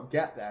 but you can't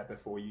get there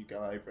before you go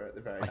over at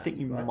the very end. I think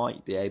you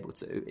might be able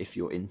to if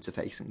your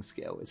interfacing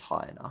skill is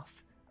high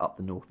enough. Up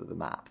the north of the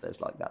map,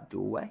 there's like that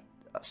doorway,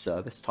 a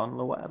service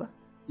tunnel or whatever.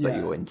 But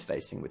your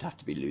interfacing would have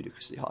to be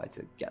ludicrously high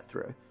to get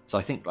through. So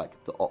I think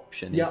like the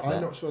option is there.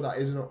 I'm not sure that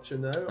is an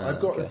option though. I've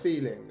got the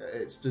feeling that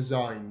it's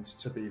designed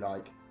to be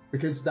like,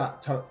 because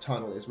that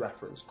tunnel is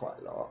referenced quite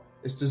a lot,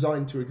 it's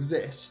designed to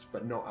exist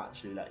but not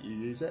actually let you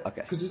use it.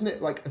 Okay. Because isn't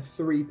it like a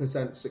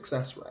 3%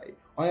 success rate?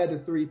 I had a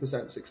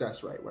 3%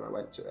 success rate when I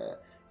went to it,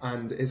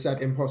 and it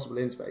said impossible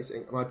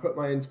interfacing, and I put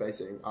my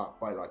interfacing up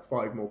by like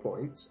 5 more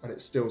points, and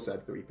it still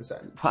said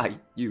 3%. Wow,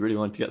 you really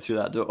wanted to get through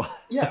that door.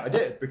 Yeah, I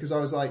did, because I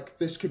was like,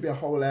 this could be a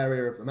whole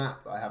area of the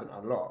map that I haven't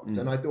unlocked,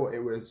 and I thought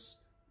it was,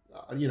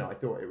 I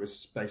thought it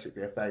was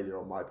basically a failure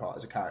on my part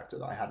as a character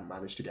that I hadn't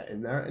managed to get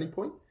in there at any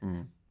point.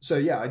 So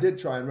yeah, I did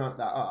try and ramp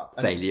that up.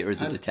 Failure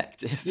as a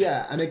detective.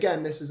 Yeah, and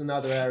again, this is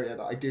another area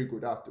that I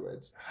Googled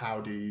afterwards. How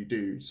do you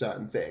do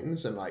certain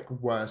things, and like,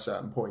 were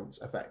certain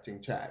points affecting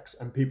checks?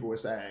 And people were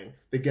saying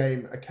the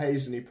game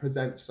occasionally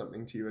presents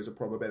something to you as a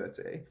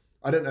probability.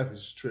 I don't know if this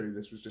is true,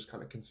 this was just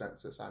kind of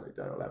consensus,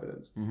 anecdotal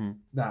evidence,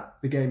 that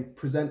the game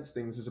presents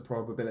things as a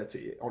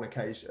probability on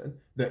occasion,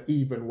 that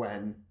even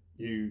when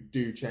you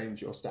do change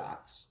your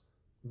stats,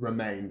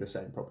 remain the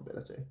same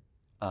probability.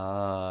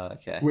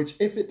 Okay. Which,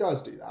 if it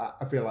does do that,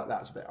 I feel like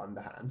that's a bit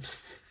underhand.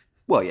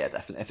 Well, yeah,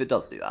 definitely. If it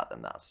does do that,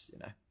 then that's,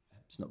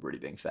 it's not really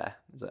being fair,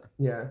 is it?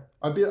 Yeah.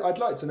 I'd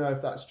like to know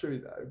if that's true,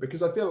 though,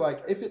 because I feel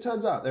like if it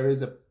turns out there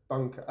is a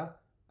bunker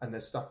and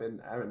there's stuff in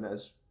there and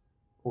there's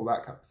all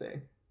that kind of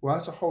thing, well,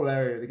 that's a whole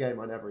area of the game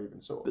I never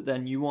even saw. But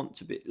then you want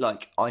to be,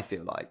 like, I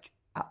feel like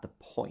at the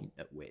point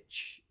at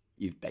which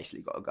you've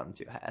basically got a gun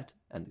to your head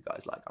and the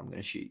guy's like, I'm going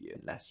to shoot you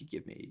unless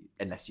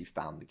you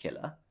found the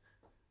killer,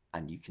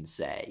 and you can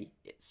say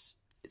it's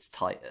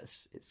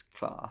Titus, it's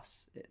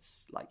Klaas,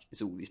 it's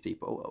all these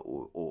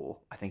people, or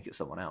I think it's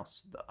someone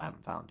else that I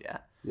haven't found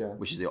yet. Yeah.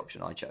 Which is the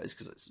option I chose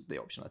because it's the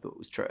option I thought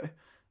was true.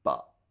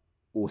 But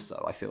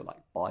also, I feel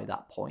like by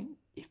that point,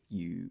 if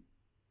you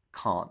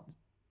can't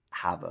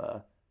have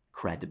a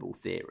credible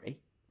theory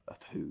of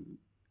who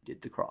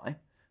did the crime,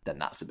 then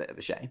that's a bit of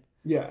a shame.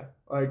 Yeah,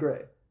 I agree.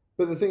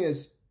 But the thing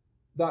is,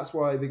 that's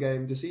why the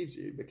game deceives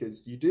you,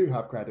 because you do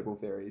have credible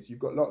theories. You've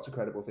got lots of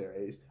credible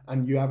theories,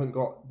 and you haven't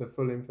got the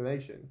full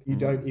information. You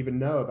don't even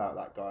know about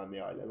that guy on the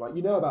island. Like,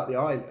 you know about the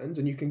island,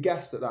 and you can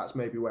guess that that's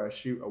maybe where a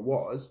shooter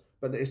was,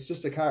 but it's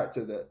just a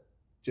character that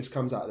just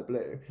comes out of the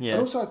blue. Yeah.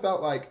 And also, I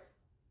felt like,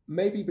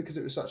 maybe because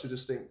it was such a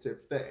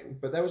distinctive thing,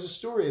 but there was a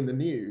story in the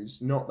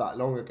news not that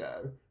long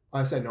ago.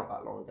 I say not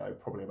that long ago,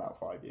 probably about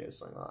 5 years,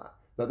 something like that.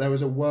 That there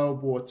was a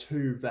World War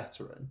II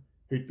veteran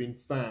who'd been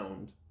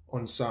found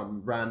on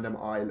some random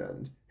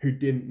island who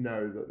didn't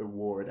know that the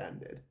war had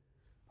ended.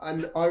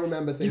 And I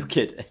remember thinking... You're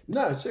kidding?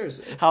 No,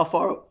 seriously. How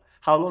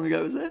long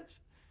ago was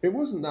this? It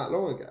wasn't that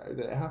long ago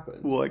that it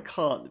happened. Well, it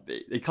can't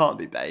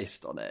be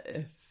based on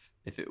it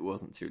if it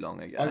wasn't too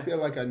long ago. I feel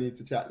like I need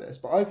to check this,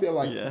 but I feel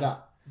like Yeah.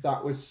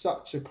 that was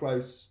such a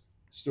close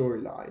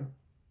storyline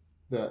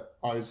that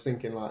I was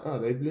thinking like, oh,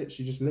 they've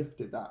literally just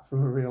lifted that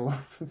from a real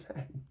life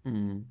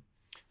event.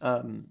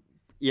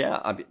 Yeah,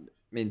 I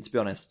mean, to be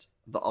honest,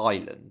 the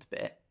island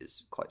bit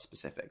is quite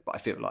specific, but I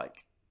feel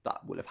like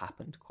that will have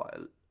happened quite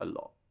a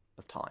lot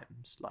of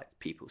times. Like,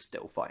 people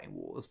still fighting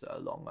wars that are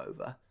long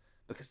over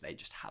because they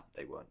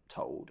weren't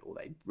told, or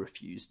they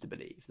refused to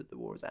believe that the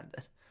war has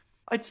ended.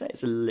 I'd say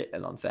it's a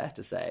little unfair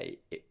to say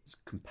it's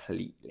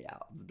completely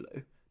out of the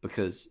blue,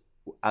 because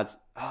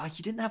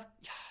you didn't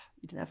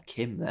have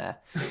Kim there.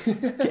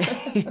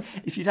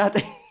 If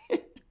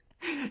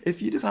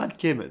you'd have had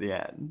Kim at the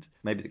end,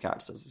 maybe the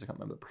character says this, I can't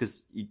remember,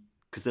 because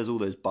there's all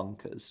those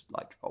bunkers,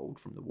 like, old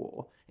from the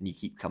war, and you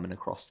keep coming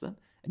across them,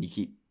 and you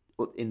keep,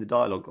 in the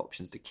dialogue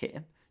options to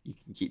Kim, you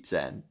can keep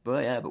saying,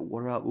 but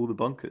what about all the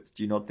bunkers?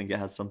 Do you not think it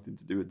has something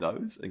to do with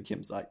those? And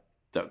Kim's like,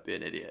 don't be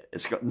an idiot.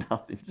 It's got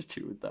nothing to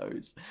do with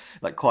those.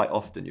 Like, quite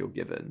often you're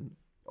given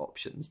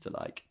options to,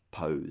 like,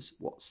 pose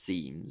what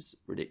seems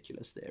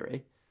ridiculous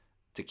theory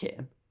to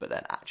Kim, but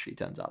then actually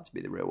turns out to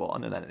be the real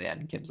one. And then at the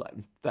end, Kim's like,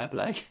 fair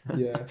play.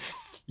 Yeah.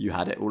 You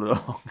had it all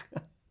along.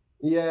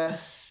 Yeah.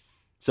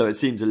 So it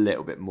seems a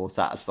little bit more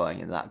satisfying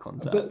in that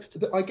context.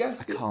 But I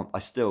guess...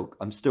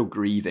 I'm still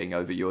grieving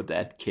over your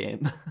dead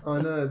Kim.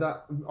 I know,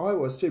 that I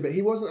was too, but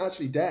he wasn't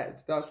actually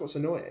dead. That's what's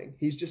annoying.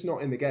 He's just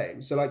not in the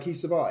game. So, like, he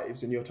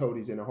survives and you're told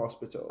he's in a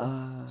hospital.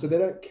 So they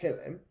don't kill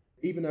him,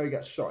 even though he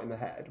gets shot in the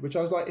head, which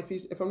I was like,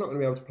 if I'm not going to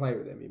be able to play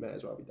with him, he may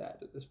as well be dead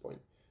at this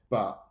point.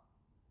 But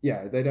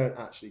yeah, they don't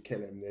actually kill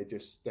him. They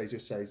just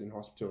say he's in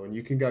hospital, and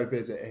you can go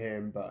visit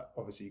him, but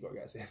obviously you've got to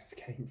get to the end of the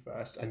game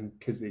first, and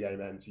because the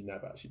game ends, you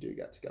never actually do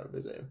get to go and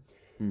visit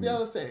him. The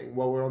other thing,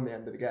 while we're on the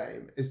end of the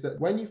game, is that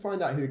when you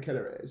find out who the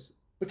killer is,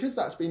 because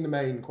that's been the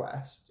main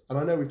quest, and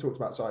I know we've talked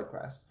about side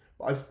quests,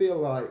 but I feel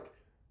like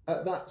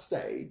at that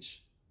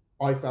stage,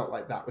 I felt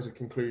like that was a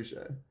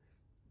conclusion.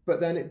 But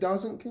then it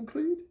doesn't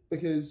conclude,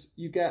 because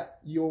you get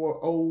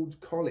your old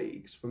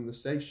colleagues from the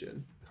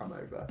station come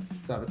over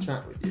to have a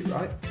chat with you,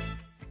 right?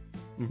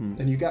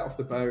 And you get off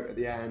the boat at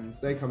the end.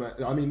 They come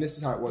out. I mean, this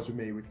is how it was with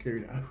me with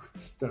Kuno.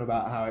 Don't know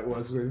about how it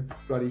was with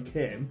bloody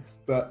Kim.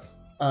 But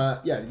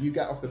yeah, you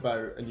get off the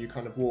boat and you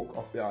kind of walk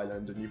off the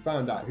island, and you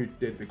found out who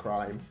did the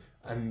crime.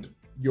 And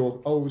your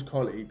old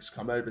colleagues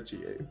come over to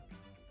you,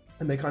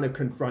 and they kind of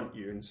confront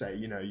you and say,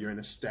 you're in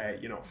a state,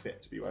 you're not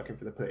fit to be working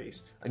for the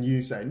police. And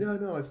you say,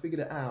 no, I figured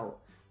it out.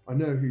 I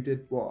know who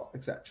did what,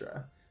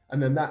 etc.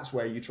 And then that's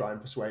where you try and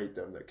persuade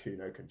them that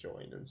Kuno can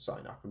join and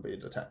sign up and be a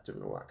detective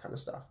and all that kind of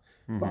stuff.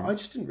 But I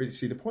just didn't really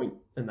see the point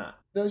in that.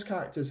 Those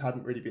characters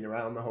hadn't really been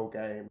around the whole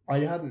game. I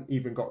hadn't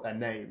even got their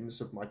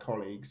names of my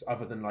colleagues,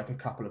 other than like a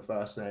couple of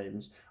first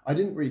names. I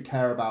didn't really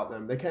care about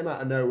them. They came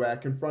out of nowhere,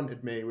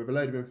 confronted me with a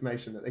load of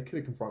information that they could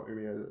have confronted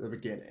me at the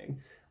beginning.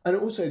 And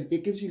also,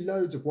 it gives you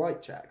loads of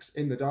white checks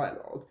in the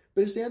dialogue,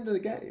 but it's the end of the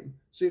game.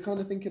 So you're kind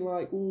of thinking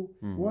like, well,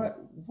 why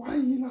are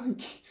you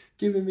like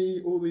giving me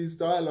all these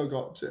dialogue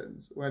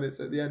options when it's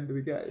at the end of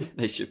the game?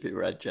 They should be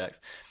red checks.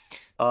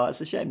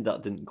 It's a shame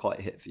that didn't quite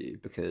hit for you,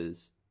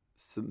 because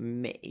for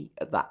me,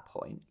 at that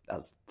point,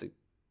 as the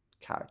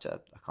character,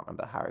 I can't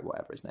remember, Harry,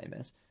 whatever his name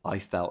is, I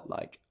felt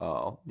like,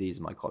 oh, these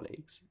are my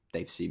colleagues.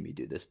 They've seen me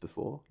do this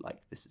before.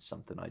 Like, this is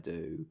something I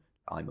do.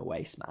 I'm a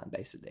waste man,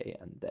 basically,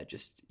 and they're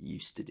just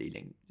used to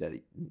dealing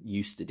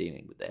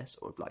with this,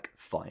 or have like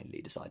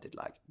finally decided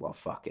like, well,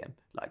 fuck him.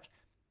 Like,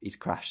 he's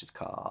crashed his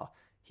car,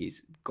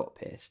 he's got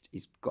pissed,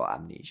 he's got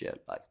amnesia,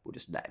 like, we'll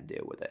just let him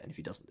deal with it, and if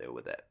he doesn't deal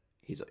with it,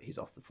 he's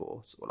off the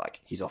force, or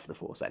like, he's off the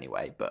force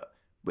anyway, but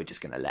we're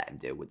just going to let him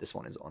deal with this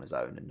one on his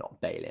own and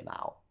not bail him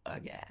out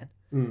again.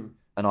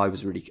 And I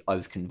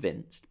was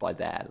convinced by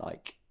their,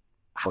 like,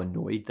 how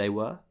annoyed they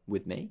were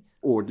with me,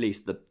 or at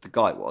least the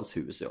guy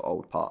who was your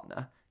old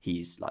partner.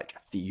 He's like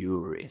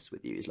furious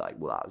with you. He's like,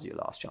 well, that was your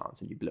last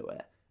chance and you blew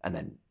it. And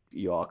then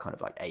you are kind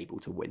of like able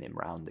to win him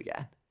round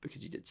again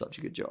because you did such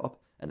a good job.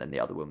 And then the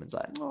other woman's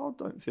like, oh,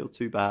 don't feel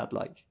too bad.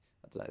 Like,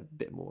 I don't know, a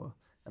bit more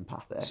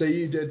empathic. So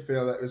you did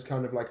feel that it was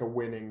kind of like a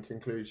winning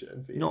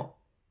conclusion for you?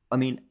 I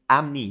mean,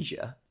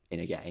 amnesia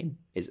in a game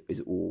is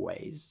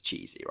always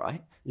cheesy,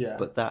 right? Yeah.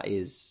 But that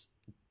is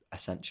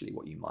essentially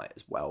what you might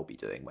as well be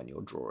doing when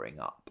you're drawing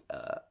up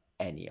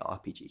any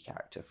RPG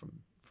character from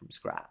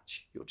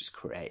scratch. You're just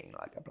creating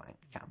like a blank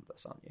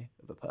canvas, aren't you,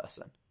 of a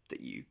person that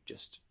you've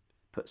just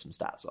put some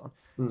stats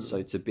on.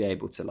 So to be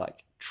able to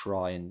like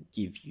try and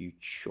give you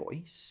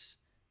choice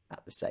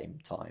at the same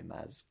time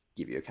as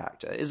give you a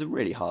character is a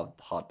really hard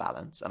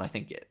balance, and I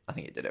think it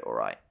did it all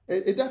right.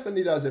 It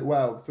definitely does it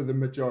well for the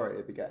majority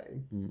of the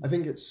game. I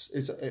think it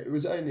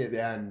was only at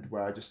the end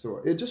where I just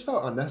thought it just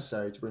felt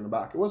unnecessary to bring them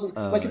back. It wasn't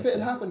like if it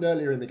had happened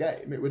earlier in the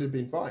game, it would have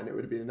been fine. It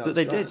would have been another. But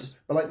they strand. did.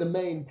 But like the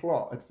main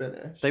plot had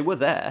finished. They were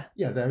there.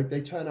 Yeah, they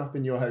turn up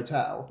in your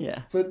hotel.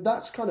 Yeah.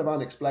 That's kind of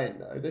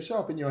unexplained though. They show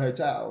up in your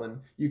hotel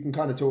and you can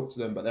kind of talk to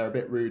them, but they're a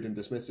bit rude and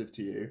dismissive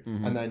to you,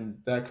 and then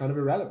they're kind of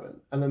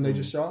irrelevant, and then they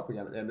just show up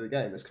again at the end of the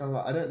game. It's kind of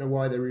like I don't know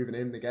why they're even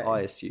in the game.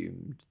 I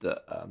assumed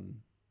that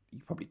you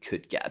probably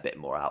could get a bit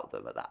more out of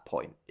them at that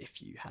point if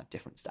you had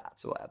different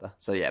stats or whatever.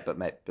 So yeah, but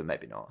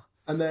maybe not.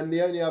 And then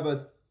the only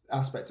other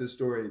aspect of the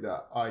story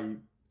that I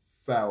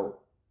felt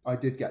I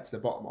did get to the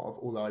bottom of,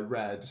 although I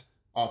read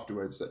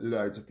afterwards that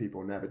loads of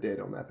people never did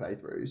on their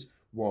playthroughs,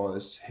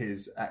 was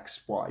his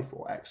ex-wife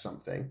or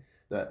ex-something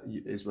that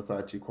is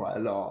referred to quite a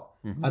lot.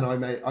 And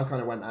I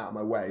kind of went out of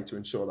my way to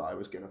ensure that I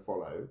was going to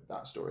follow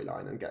that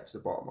storyline and get to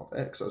the bottom of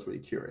it because I was really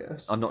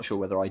curious. I'm not sure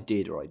whether I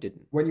did or I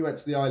didn't. When you went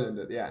to the island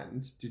at the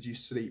end, did you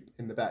sleep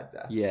in the bed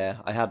there? Yeah,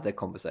 I had the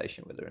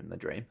conversation with her in the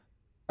dream.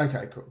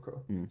 Okay,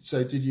 cool.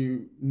 So did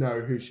you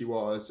know who she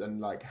was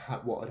and like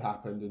what had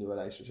happened in your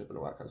relationship and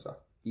all that kind of stuff?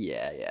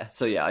 Yeah.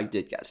 So yeah, I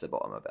did get to the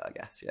bottom of it, I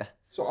guess, yeah.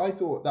 So I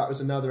thought that was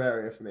another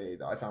area for me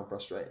that I found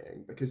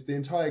frustrating because the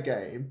entire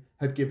game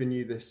had given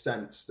you this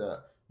sense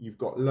that you've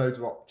got loads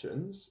of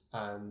options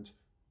and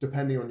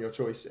depending on your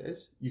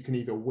choices, you can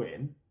either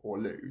win or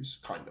lose,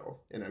 kind of,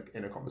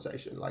 in a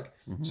conversation. Like,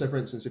 so for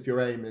instance, if your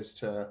aim is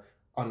to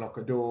unlock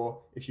a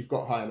door, if you've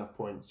got high enough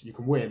points, you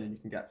can win and you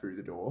can get through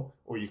the door,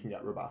 or you can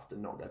get rebuffed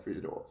and not get through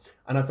the door.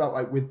 And I felt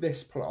like with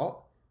this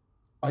plot,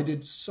 I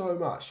did so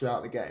much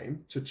throughout the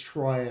game to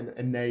try and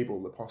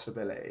enable the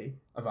possibility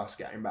of us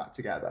getting back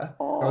together.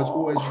 I was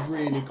always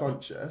really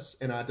conscious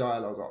in our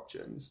dialogue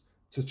options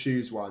to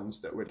choose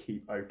ones that would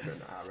keep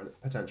open our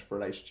potential for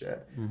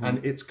relationship.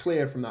 And it's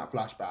clear from that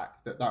flashback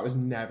that was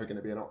never going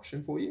to be an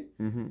option for you.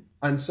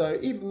 And so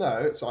even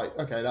though it's like,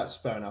 okay, that's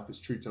fair enough, it's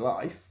true to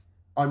life,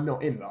 I'm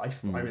not in life.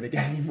 I'm in a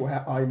game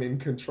where I'm in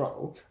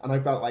control. And I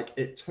felt like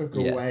it took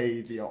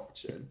away the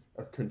option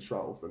of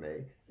control for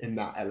me in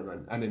that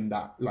element. And in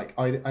that, like,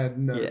 I had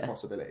no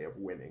possibility of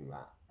winning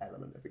that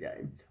element of the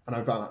game. And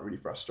I found that really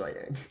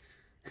frustrating.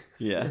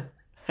 Yeah.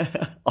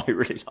 I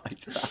really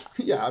liked that.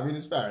 Yeah, I mean,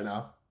 it's fair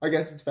enough. I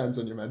guess it depends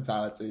on your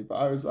mentality. But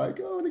I was like,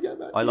 oh, I want to get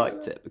back I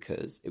liked it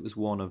because it was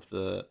one of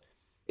the...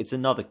 It's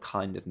another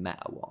kind of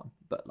meta one,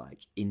 but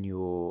like in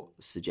your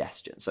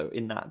suggestion. So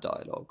in that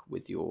dialogue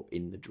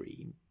in the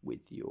dream with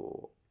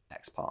your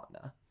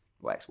ex-partner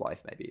or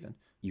ex-wife, maybe even,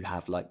 you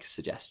have like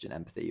suggestion,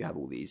 empathy, you have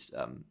all these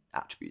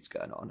attributes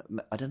going on.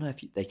 I don't know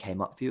if they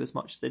came up for you as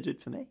much as they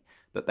did for me,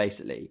 but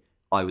basically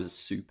I was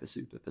super,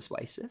 super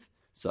persuasive.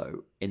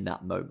 So in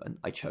that moment,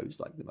 I chose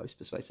like the most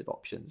persuasive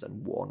options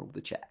and won all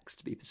the checks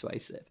to be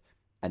persuasive.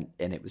 And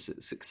it was a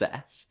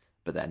success.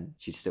 But then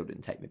she still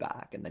didn't take me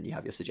back. And then you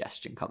have your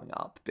suggestion coming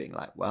up being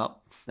like,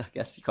 well, I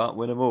guess you can't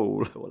win them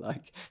all. Or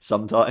like,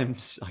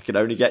 sometimes I can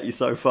only get you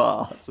so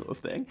far, sort of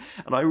thing.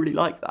 And I really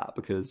like that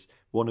because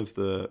one of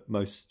the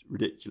most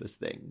ridiculous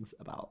things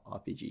about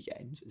RPG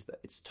games is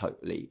that it's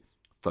totally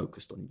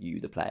focused on you,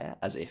 the player,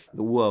 as if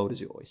the world is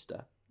your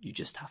oyster. You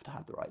just have to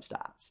have the right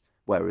stats.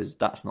 Whereas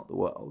that's not the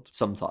world.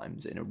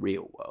 Sometimes in a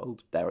real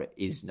world, there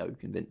is no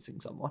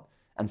convincing someone.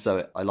 And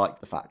so I like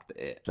the fact that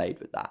it played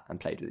with that and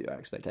played with your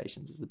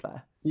expectations as the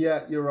player.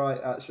 Yeah, you're right,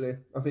 actually.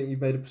 I think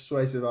you've made a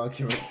persuasive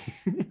argument.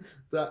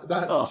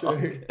 That's true.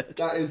 Good.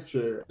 That is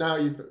true. Now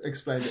you've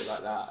explained it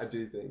like that, I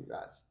do think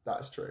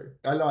that's true.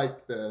 I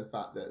like the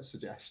fact that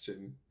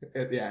suggestion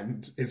at the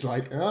end is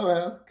like, oh,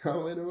 well,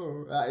 can't win them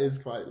all. That is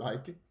quite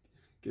like a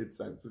good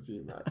sense of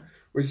humour,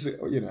 which,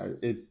 you know,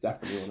 is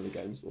definitely one of the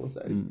game's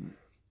fortes.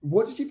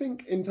 What did you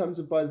think in terms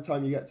of by the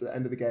time you get to the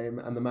end of the game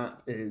and the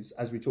map is,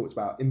 as we talked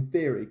about, in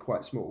theory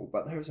quite small,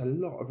 but there is a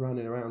lot of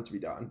running around to be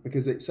done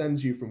because it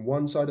sends you from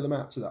one side of the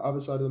map to the other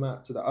side of the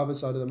map to the other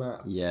side of the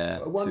map. Yeah.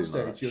 At one too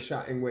stage, much. you're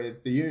chatting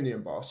with the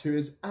Union boss, who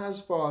is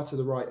as far to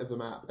the right of the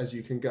map as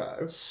you can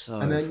go. So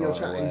and then you're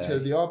far chatting away. to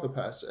the other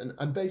person,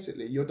 and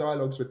basically your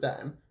dialogues with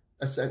them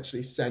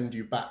essentially send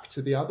you back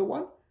to the other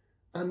one.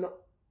 And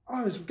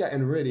I was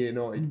getting really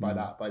annoyed by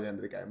that by the end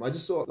of the game. I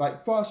just thought,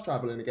 like, fast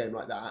travel in a game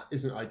like that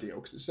isn't ideal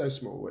because it's so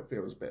small, it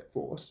feels a bit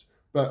forced.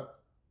 But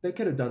they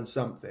could have done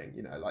something,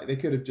 you know, like they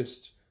could have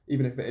just,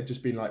 even if it had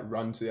just been like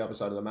run to the other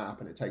side of the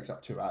map and it takes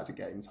up 2 hours of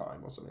game time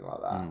or something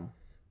like that.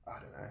 I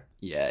don't know.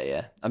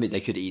 Yeah. I mean, they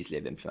could easily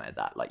have implemented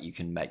that. Like, you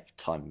can make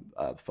time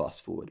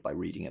fast forward by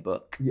reading a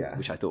book,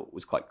 which I thought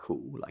was quite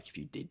cool. Like, if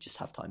you did just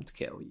have time to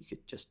kill, you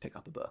could just pick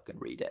up a book and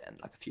read it, and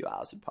like a few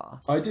hours would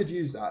pass. I did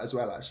use that as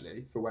well,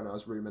 actually, for when I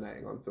was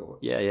ruminating on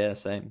thoughts. Yeah,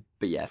 same.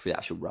 But yeah, for the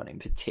actual running,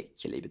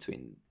 particularly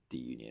between the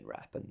Union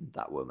rep and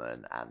that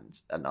woman, and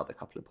another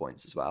couple of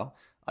points as well,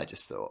 I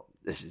just thought,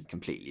 this is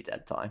completely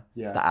dead time.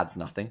 Yeah. That adds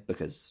nothing,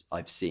 because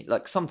I've seen,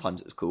 like,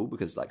 sometimes it was cool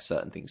because like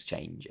certain things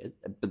change it,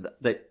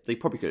 but they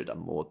probably could have done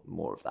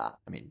more of that.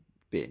 I mean,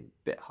 being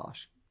a bit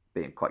harsh,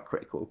 being quite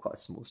critical of quite a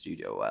small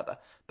studio or whatever,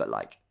 but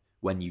like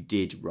when you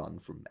did run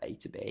from A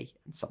to B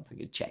and something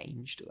had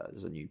changed, or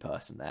there's a new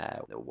person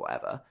there or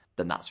whatever,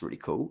 then that's really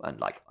cool. And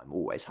like, I'm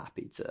always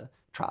happy to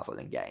travel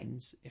in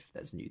games if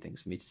there's new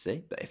things for me to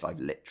see. But if I've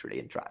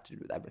literally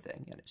interacted with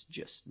everything and it's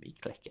just me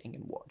clicking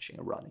and watching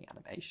a running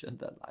animation,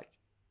 then like,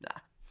 nah.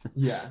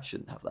 Yeah.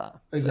 Shouldn't have that.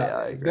 Exactly. So,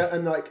 yeah, I agree.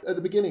 And like at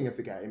the beginning of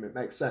the game, it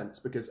makes sense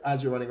because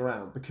as you're running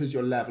around, because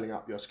you're leveling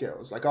up your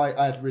skills, like I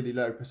had really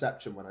low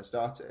perception when I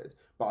started,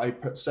 but I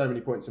put so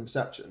many points in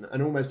perception,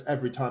 and almost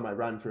every time I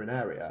ran through an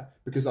area,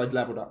 because I'd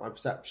leveled up my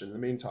perception in the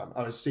meantime,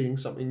 I was seeing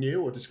something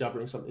new or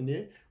discovering something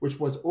new, which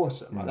was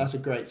awesome. Like, that's a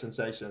great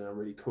sensation and a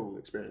really cool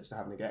experience to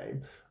have in a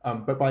game.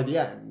 But by the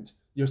end,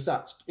 your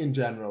stats in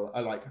general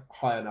are like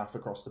high enough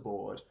across the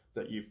board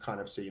that you've kind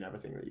of seen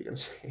everything that you're going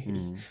to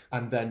see.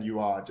 And then you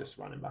are just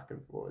running back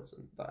and forwards,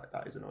 and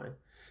that is annoying.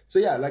 So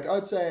yeah, like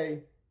I'd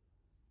say,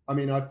 I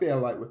mean, I feel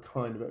like we're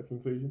kind of at a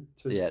conclusion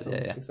to some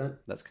extent.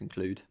 Let's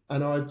conclude.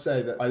 And I'd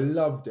say that I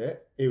loved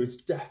it. It was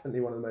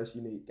definitely one of the most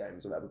unique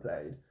games I've ever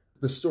played.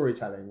 The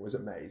storytelling was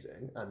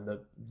amazing and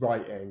the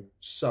writing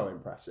so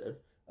impressive.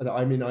 And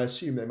I mean, I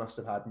assume they must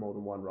have had more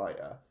than one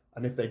writer.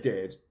 And if they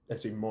did,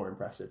 it's even more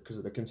impressive because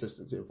of the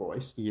consistency of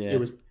voice. Yeah. It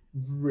was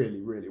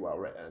really, really well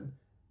written.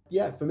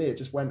 Yeah, for me, it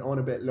just went on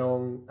a bit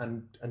long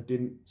and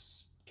didn't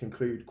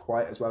conclude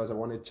quite as well as I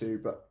wanted to.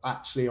 But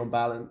actually, on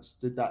balance,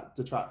 did that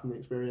detract from the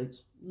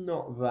experience?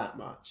 Not that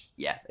much.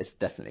 Yeah, it's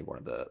definitely one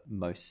of the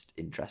most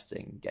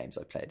interesting games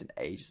I've played in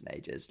ages and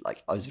ages.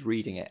 Like, I was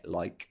reading it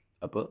like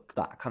a book,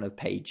 that kind of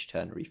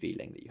page-turnery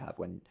feeling that you have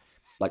when,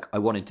 like, I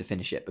wanted to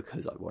finish it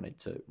because I wanted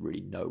to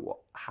really know what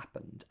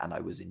happened and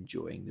I was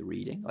enjoying the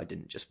reading. I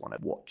didn't just want to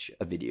watch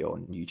a video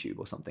on YouTube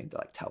or something to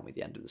like tell me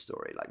the end of the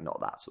story, like not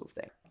that sort of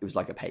thing. It was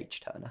like a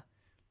page-turner.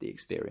 The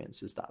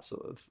experience was that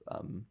sort of,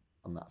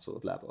 on that sort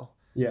of level.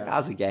 Yeah.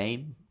 As a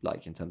game,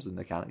 like in terms of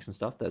mechanics and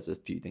stuff, there's a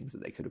few things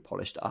that they could have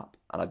polished up,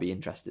 and I'd be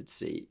interested to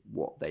see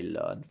what they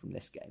learn from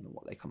this game and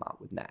what they come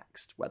out with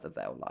next, whether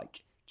they'll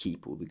like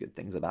keep all the good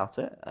things about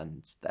it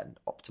and then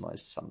optimize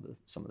some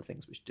of the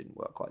things which didn't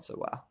work quite so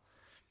well.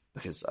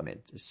 Because I mean,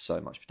 there's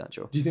so much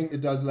potential. Do you think it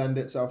does lend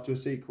itself to a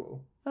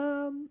sequel?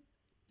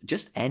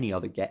 Just any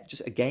other game,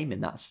 just a game in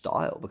that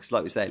style, because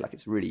like we say, like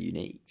it's really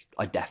unique.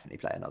 I'd definitely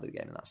play another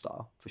game in that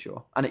style for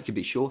sure. And it could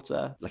be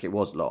shorter, like it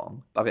was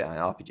long. I mean,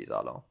 RPGs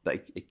are long,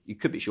 but it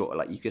could be shorter.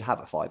 Like you could have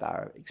a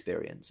 5-hour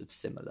experience of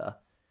similar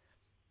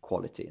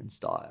quality and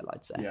style,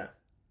 I'd say. Yeah.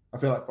 I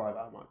feel like 5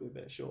 hours might be a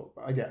bit short,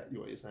 but I get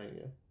what you're saying,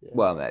 yeah.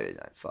 Well, maybe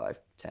like 5,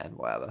 10,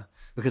 whatever.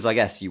 Because I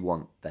guess you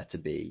want there to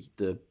be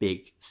the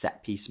big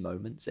set piece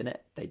moments in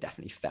it. They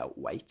definitely felt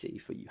weighty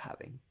for you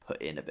having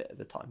put in a bit of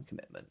a time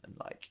commitment and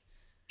like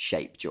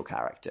shaped your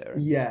character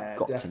and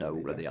got to know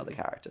all of the other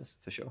characters,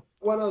 for sure.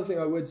 One other thing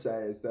I would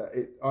say is that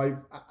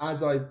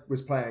as I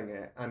was playing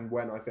it and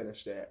when I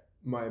finished it,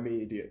 my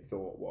immediate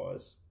thought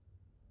was,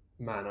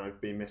 man, I've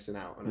been missing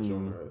out on a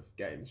genre of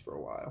games for a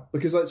while.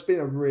 Because it's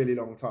been a really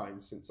long time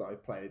since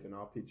I've played an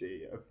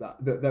RPG of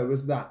that there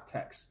was that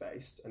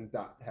text-based and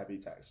that heavy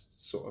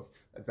text sort of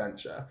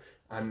adventure.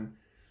 And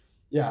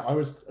yeah, I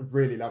was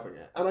really loving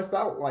it. And I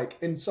felt like,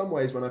 in some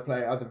ways, when I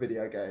play other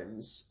video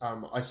games,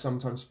 I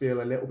sometimes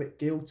feel a little bit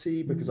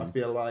guilty because I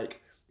feel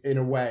like, in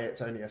a way,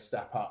 it's only a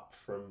step up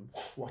from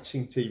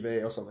watching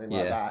TV or something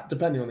like that,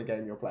 depending on the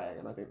game you're playing.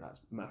 And I think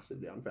that's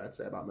massively unfair to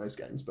say about most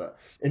games. But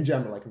in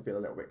general, I can feel a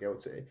little bit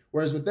guilty.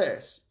 Whereas with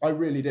this, I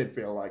really did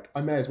feel like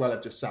I may as well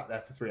have just sat there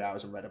for 3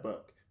 hours and read a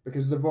book,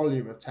 because the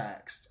volume of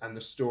text and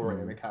the story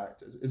and the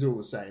characters is all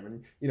the same.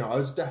 And, you know, I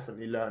was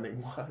definitely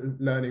learning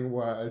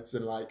words,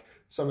 and like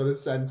some of the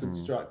sentence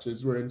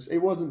structures were,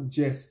 it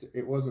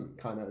wasn't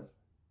kind of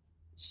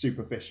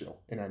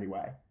superficial in any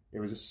way. It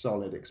was a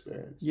solid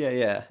experience.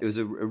 Yeah. It was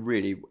a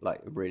really,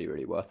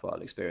 really worthwhile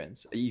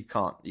experience. You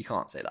can't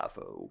say that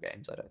for all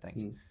games, I don't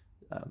think.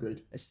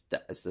 Agreed. It's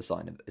the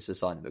sign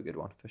of a good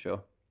one for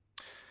sure.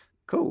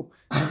 Cool.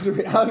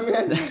 How do we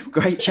end?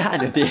 Great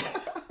chatting with you.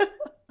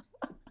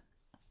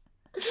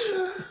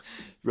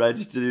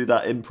 Ready to do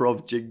that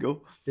improv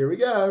jingle? Here we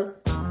go.